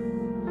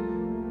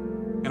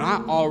team. And I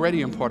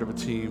already am part of a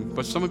team,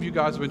 but some of you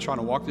guys have been trying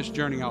to walk this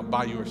journey out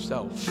by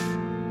yourself.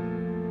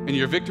 And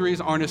your victories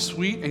aren't as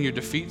sweet and your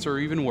defeats are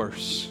even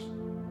worse.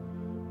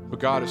 But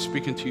God is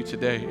speaking to you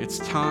today. It's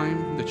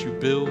time that you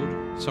build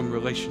some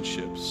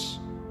relationships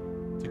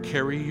to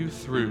carry you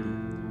through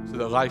so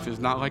that life is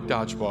not like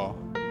dodgeball,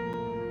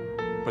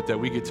 but that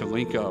we get to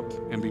link up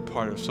and be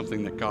part of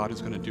something that God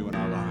is going to do in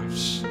our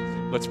lives.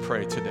 Let's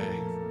pray today.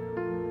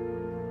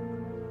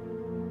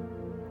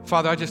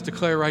 Father, I just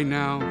declare right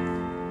now,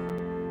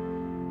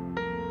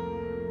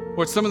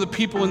 Lord, some of the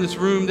people in this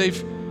room,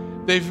 they've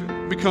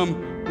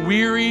become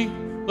weary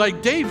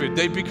like David.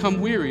 They've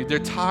become weary. They're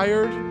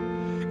tired.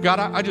 God,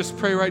 I just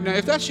pray right now,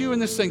 if that's you in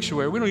this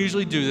sanctuary, we don't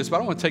usually do this,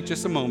 but I want to take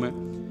just a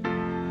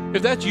moment.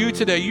 If that's you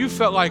today, you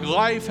felt like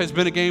life has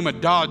been a game of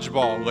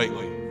dodgeball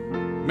lately.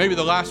 Maybe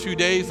the last few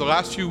days, the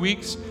last few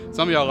weeks.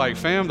 Some of y'all are like,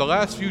 fam, the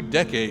last few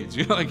decades.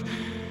 You're like,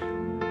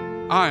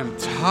 I am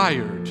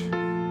tired.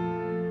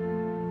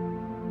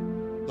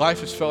 Life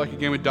has felt like a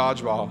game of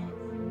dodgeball.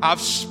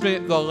 I've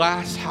spent the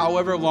last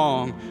however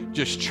long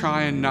just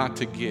trying not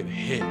to get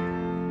hit.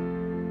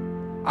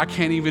 I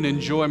can't even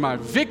enjoy my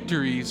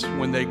victories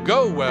when they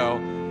go well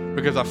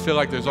because I feel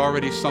like there's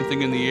already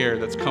something in the air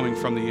that's coming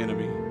from the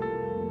enemy.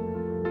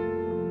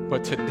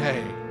 But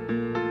today,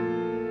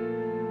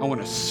 I want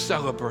to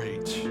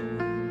celebrate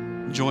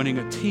joining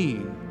a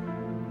team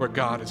where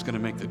God is going to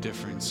make the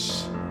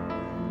difference.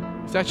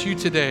 If that's you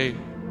today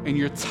and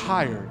you're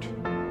tired,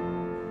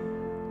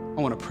 I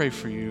want to pray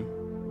for you.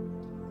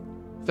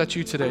 If that's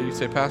you today, you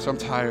say, Pastor, I'm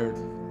tired.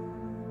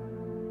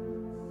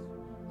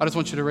 I just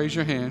want you to raise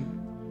your hand.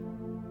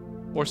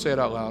 Or say it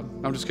out loud.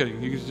 No, I'm just kidding.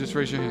 You can just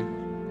raise your hand.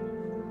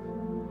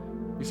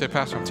 You say,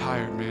 Pastor, I'm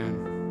tired,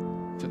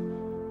 man.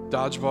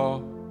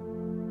 Dodgeball,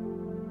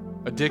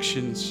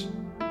 addictions,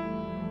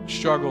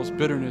 struggles,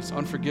 bitterness,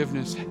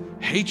 unforgiveness,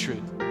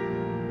 hatred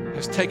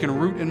has taken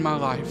root in my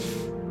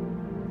life.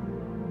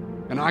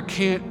 And I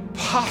can't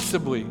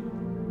possibly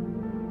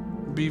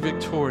be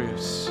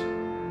victorious.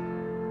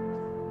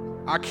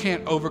 I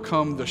can't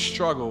overcome the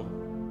struggle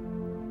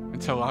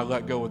until I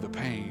let go of the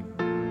pain.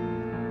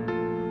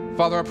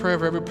 Father, I pray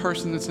for every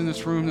person that's in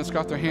this room that's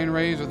got their hand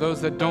raised or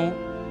those that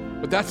don't,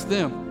 but that's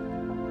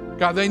them.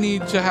 God, they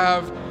need to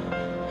have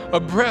a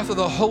breath of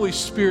the Holy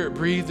Spirit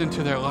breathed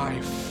into their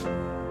life.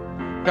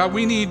 God,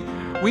 we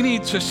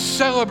need to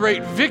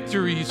celebrate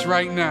victories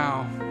right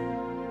now.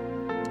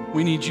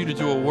 We need you to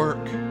do a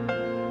work.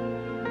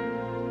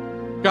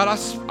 God,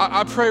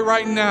 I pray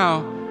right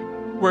now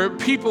where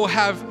people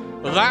have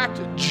lacked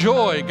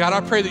joy, God,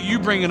 I pray that you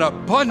bring an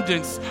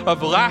abundance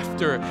of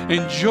laughter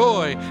and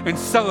joy and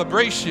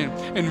celebration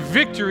and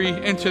victory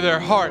into their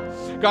heart.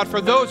 God, for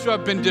those who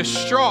have been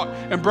distraught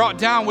and brought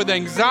down with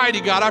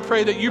anxiety, God, I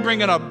pray that you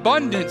bring an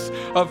abundance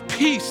of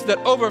peace that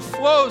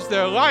overflows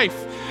their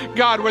life.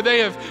 God, where they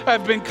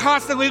have been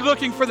constantly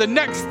looking for the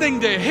next thing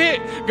to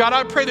hit. God,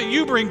 I pray that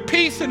you bring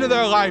peace into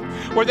their life,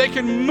 where they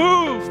can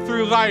move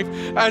through life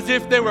as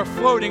if they were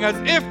floating, as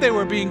if they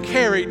were being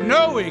carried,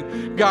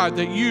 knowing, God,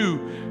 that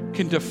you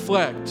can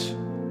deflect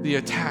the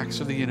attacks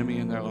of the enemy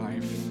in their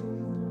life.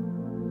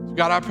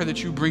 God, I pray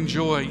that you bring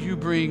joy, you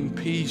bring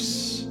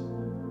peace,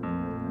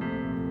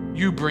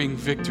 you bring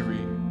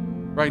victory.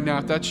 Right now,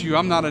 if that's you,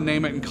 I'm not a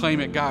name it and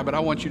claim it guy, but I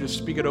want you to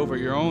speak it over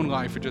your own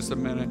life for just a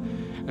minute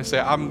and say,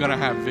 I'm going to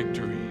have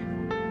victory.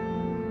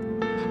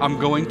 I'm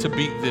going to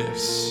beat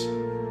this.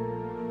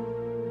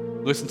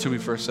 Listen to me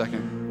for a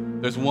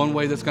second. There's one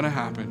way that's going to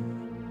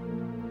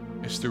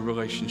happen. It's through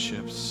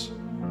relationships.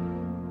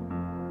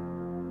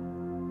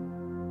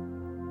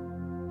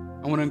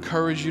 I want to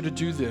encourage you to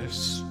do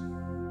this.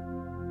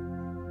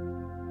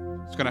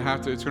 It's going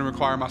to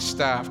require my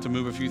staff to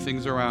move a few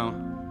things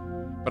around.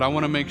 But I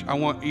want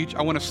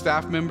a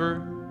staff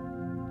member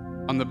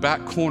on the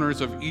back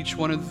corners of each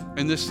one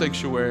in this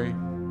sanctuary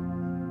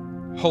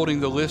holding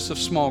the list of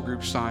small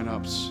group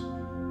signups.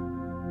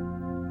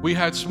 We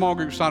had small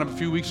group sign up a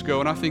few weeks ago,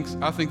 and I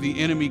think the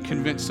enemy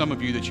convinced some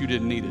of you that you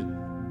didn't need it.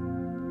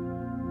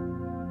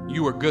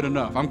 You are good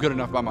enough. I'm good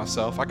enough by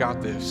myself. I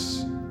got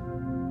this.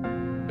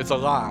 It's a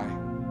lie.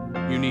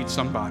 You need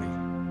somebody.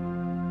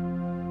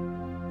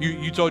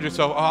 You told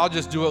yourself, I'll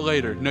just do it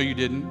later. No, you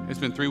didn't. It's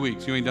been 3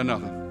 weeks. You ain't done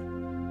nothing.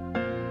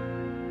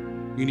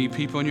 You need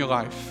people in your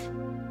life.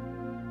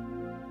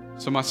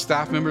 So my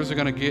staff members are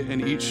going to get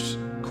in each,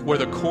 where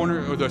the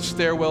corner or the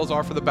stairwells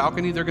are for the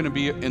balcony, they're going to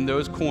be in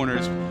those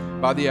corners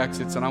by the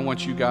exits. And I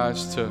want you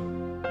guys to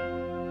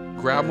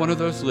grab one of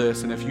those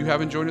lists. And if you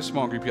haven't joined a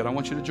small group yet, I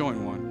want you to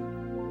join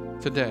one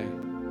today.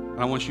 And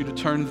I want you to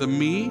turn the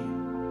me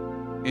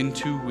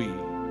into we.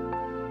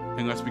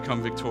 And let's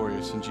become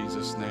victorious in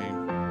Jesus'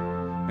 name.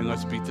 And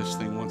let's beat this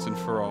thing once and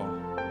for all.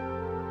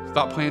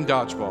 Stop playing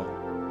dodgeball.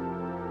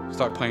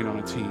 Start playing on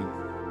a team.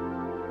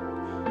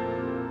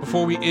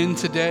 Before we end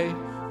today,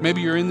 maybe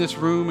you're in this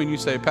room and you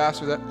say,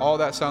 Pastor, all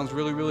that sounds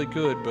really, really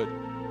good, but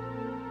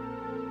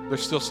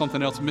there's still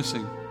something else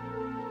missing.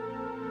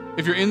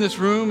 If you're in this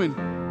room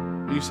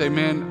and you say,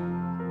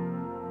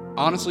 man,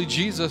 honestly,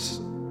 Jesus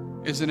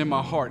isn't in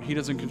my heart. He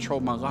doesn't control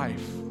my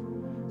life.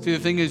 See, the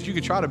thing is, you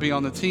can try to be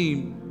on the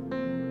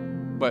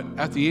team, but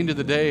at the end of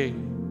the day,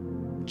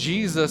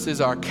 Jesus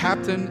is our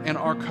captain and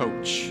our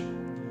coach.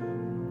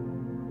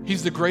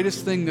 He's the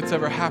greatest thing that's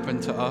ever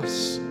happened to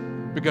us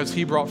because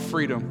he brought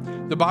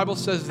freedom. The Bible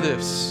says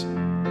this,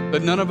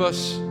 that none of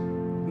us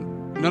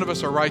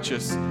are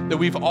righteous, that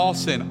we've all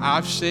sinned.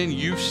 I've sinned,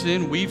 you've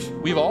sinned,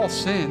 we've all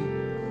sinned.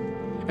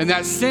 And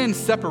that sin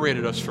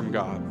separated us from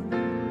God.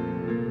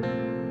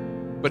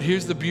 But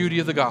here's the beauty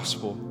of the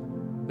gospel,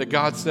 that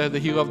God said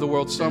that he loved the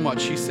world so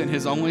much, he sent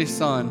his only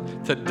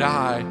son to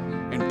die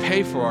and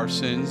pay for our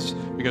sins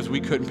because we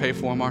couldn't pay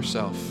for them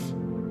ourselves.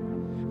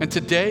 And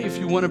today, if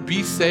you want to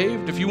be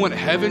saved, if you want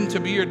heaven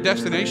to be your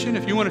destination,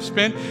 if you want to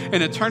spend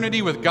an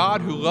eternity with God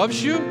who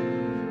loves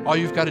you, all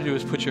you've got to do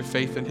is put your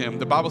faith in him.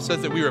 The Bible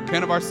says that we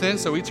repent of our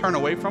sins, so we turn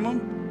away from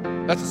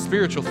them. That's a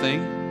spiritual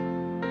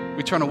thing.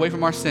 We turn away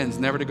from our sins,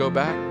 never to go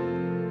back.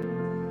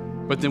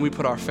 But then we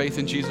put our faith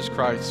in Jesus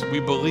Christ.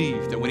 We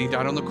believe that when he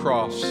died on the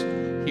cross,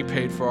 he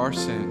paid for our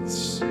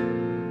sins.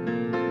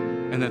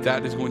 And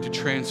that is going to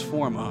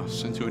transform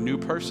us into a new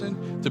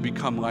person to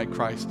become like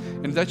Christ.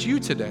 And if that's you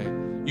today,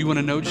 you want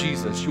to know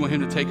Jesus, you want him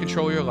to take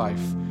control of your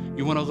life,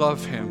 you want to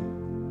love him.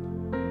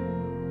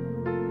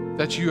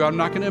 That's you. I'm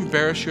not going to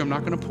embarrass you. I'm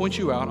not going to point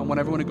you out. I want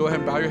everyone to go ahead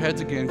and bow your heads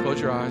again, close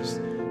your eyes.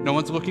 No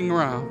one's looking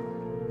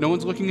around. No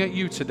one's looking at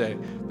you today.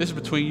 This is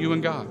between you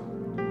and God.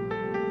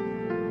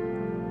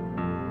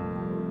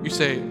 You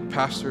say,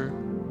 Pastor,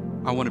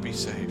 I want to be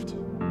saved.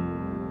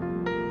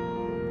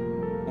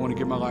 I want to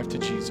give my life to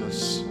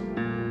Jesus.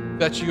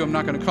 That's you. I'm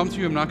not going to come to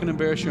you. I'm not going to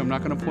embarrass you. I'm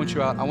not going to point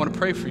you out. I want to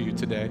pray for you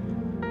today.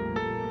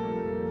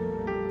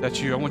 That's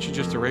you. I want you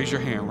just to raise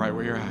your hand right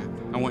where you're at.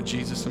 I want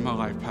Jesus in my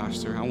life,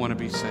 Pastor. I want to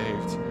be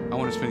saved. I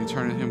want to spend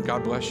eternity with him.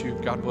 God bless you.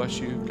 God bless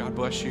you. God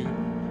bless you.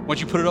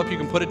 Once you put it up, you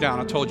can put it down.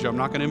 I told you, I'm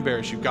not going to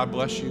embarrass you. God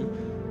bless you.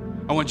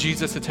 I want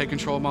Jesus to take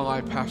control of my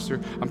life, Pastor.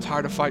 I'm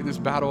tired of fighting this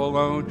battle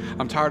alone.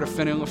 I'm tired of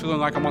feeling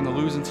like I'm on the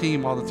losing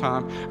team all the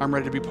time. I'm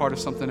ready to be part of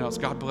something else.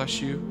 God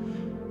bless you.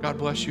 God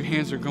bless you.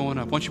 Hands are going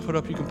up. Once you put it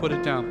up, you can put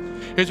it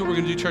down. Here's what we're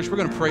going to do, church. We're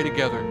going to pray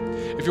together.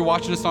 If you're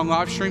watching this on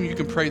live stream, you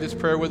can pray this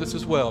prayer with us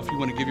as well. If you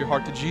want to give your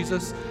heart to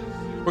Jesus,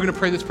 we're going to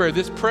pray this prayer.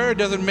 This prayer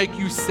doesn't make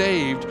you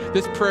saved.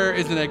 This prayer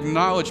is an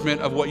acknowledgement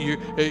of what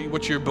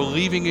you're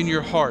believing in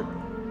your heart.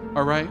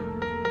 All right?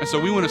 And so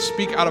we want to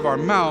speak out of our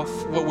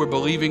mouth what we're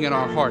believing in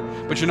our heart.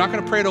 But you're not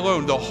going to pray it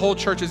alone. The whole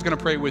church is going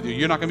to pray with you.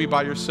 You're not going to be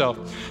by yourself.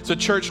 So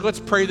church, let's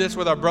pray this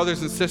with our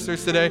brothers and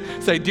sisters today.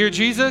 Say, Dear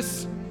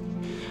Jesus,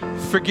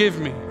 forgive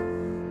me.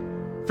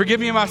 Forgive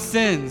me of my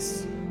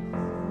sins.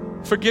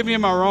 Forgive me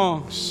of my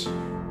wrongs.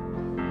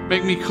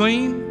 Make me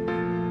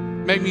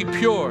clean. Make me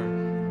pure.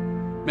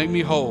 Make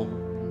me whole.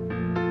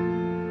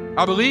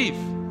 I believe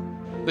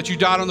that you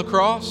died on the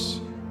cross,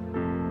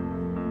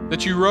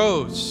 that you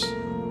rose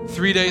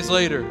 3 days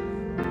later,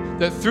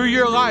 that through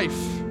your life,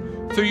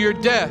 through your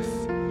death,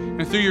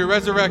 and through your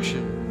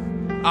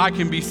resurrection, I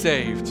can be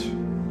saved.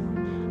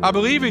 I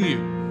believe in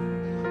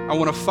you. I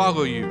want to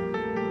follow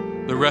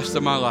you the rest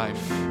of my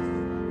life.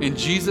 In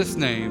Jesus'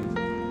 name,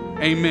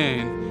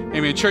 amen.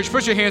 Amen. Church,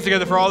 put your hands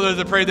together for all those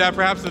that prayed that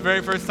perhaps the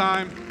very first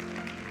time.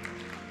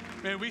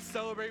 Man, we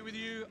celebrate with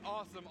you.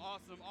 Awesome,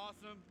 awesome,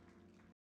 awesome.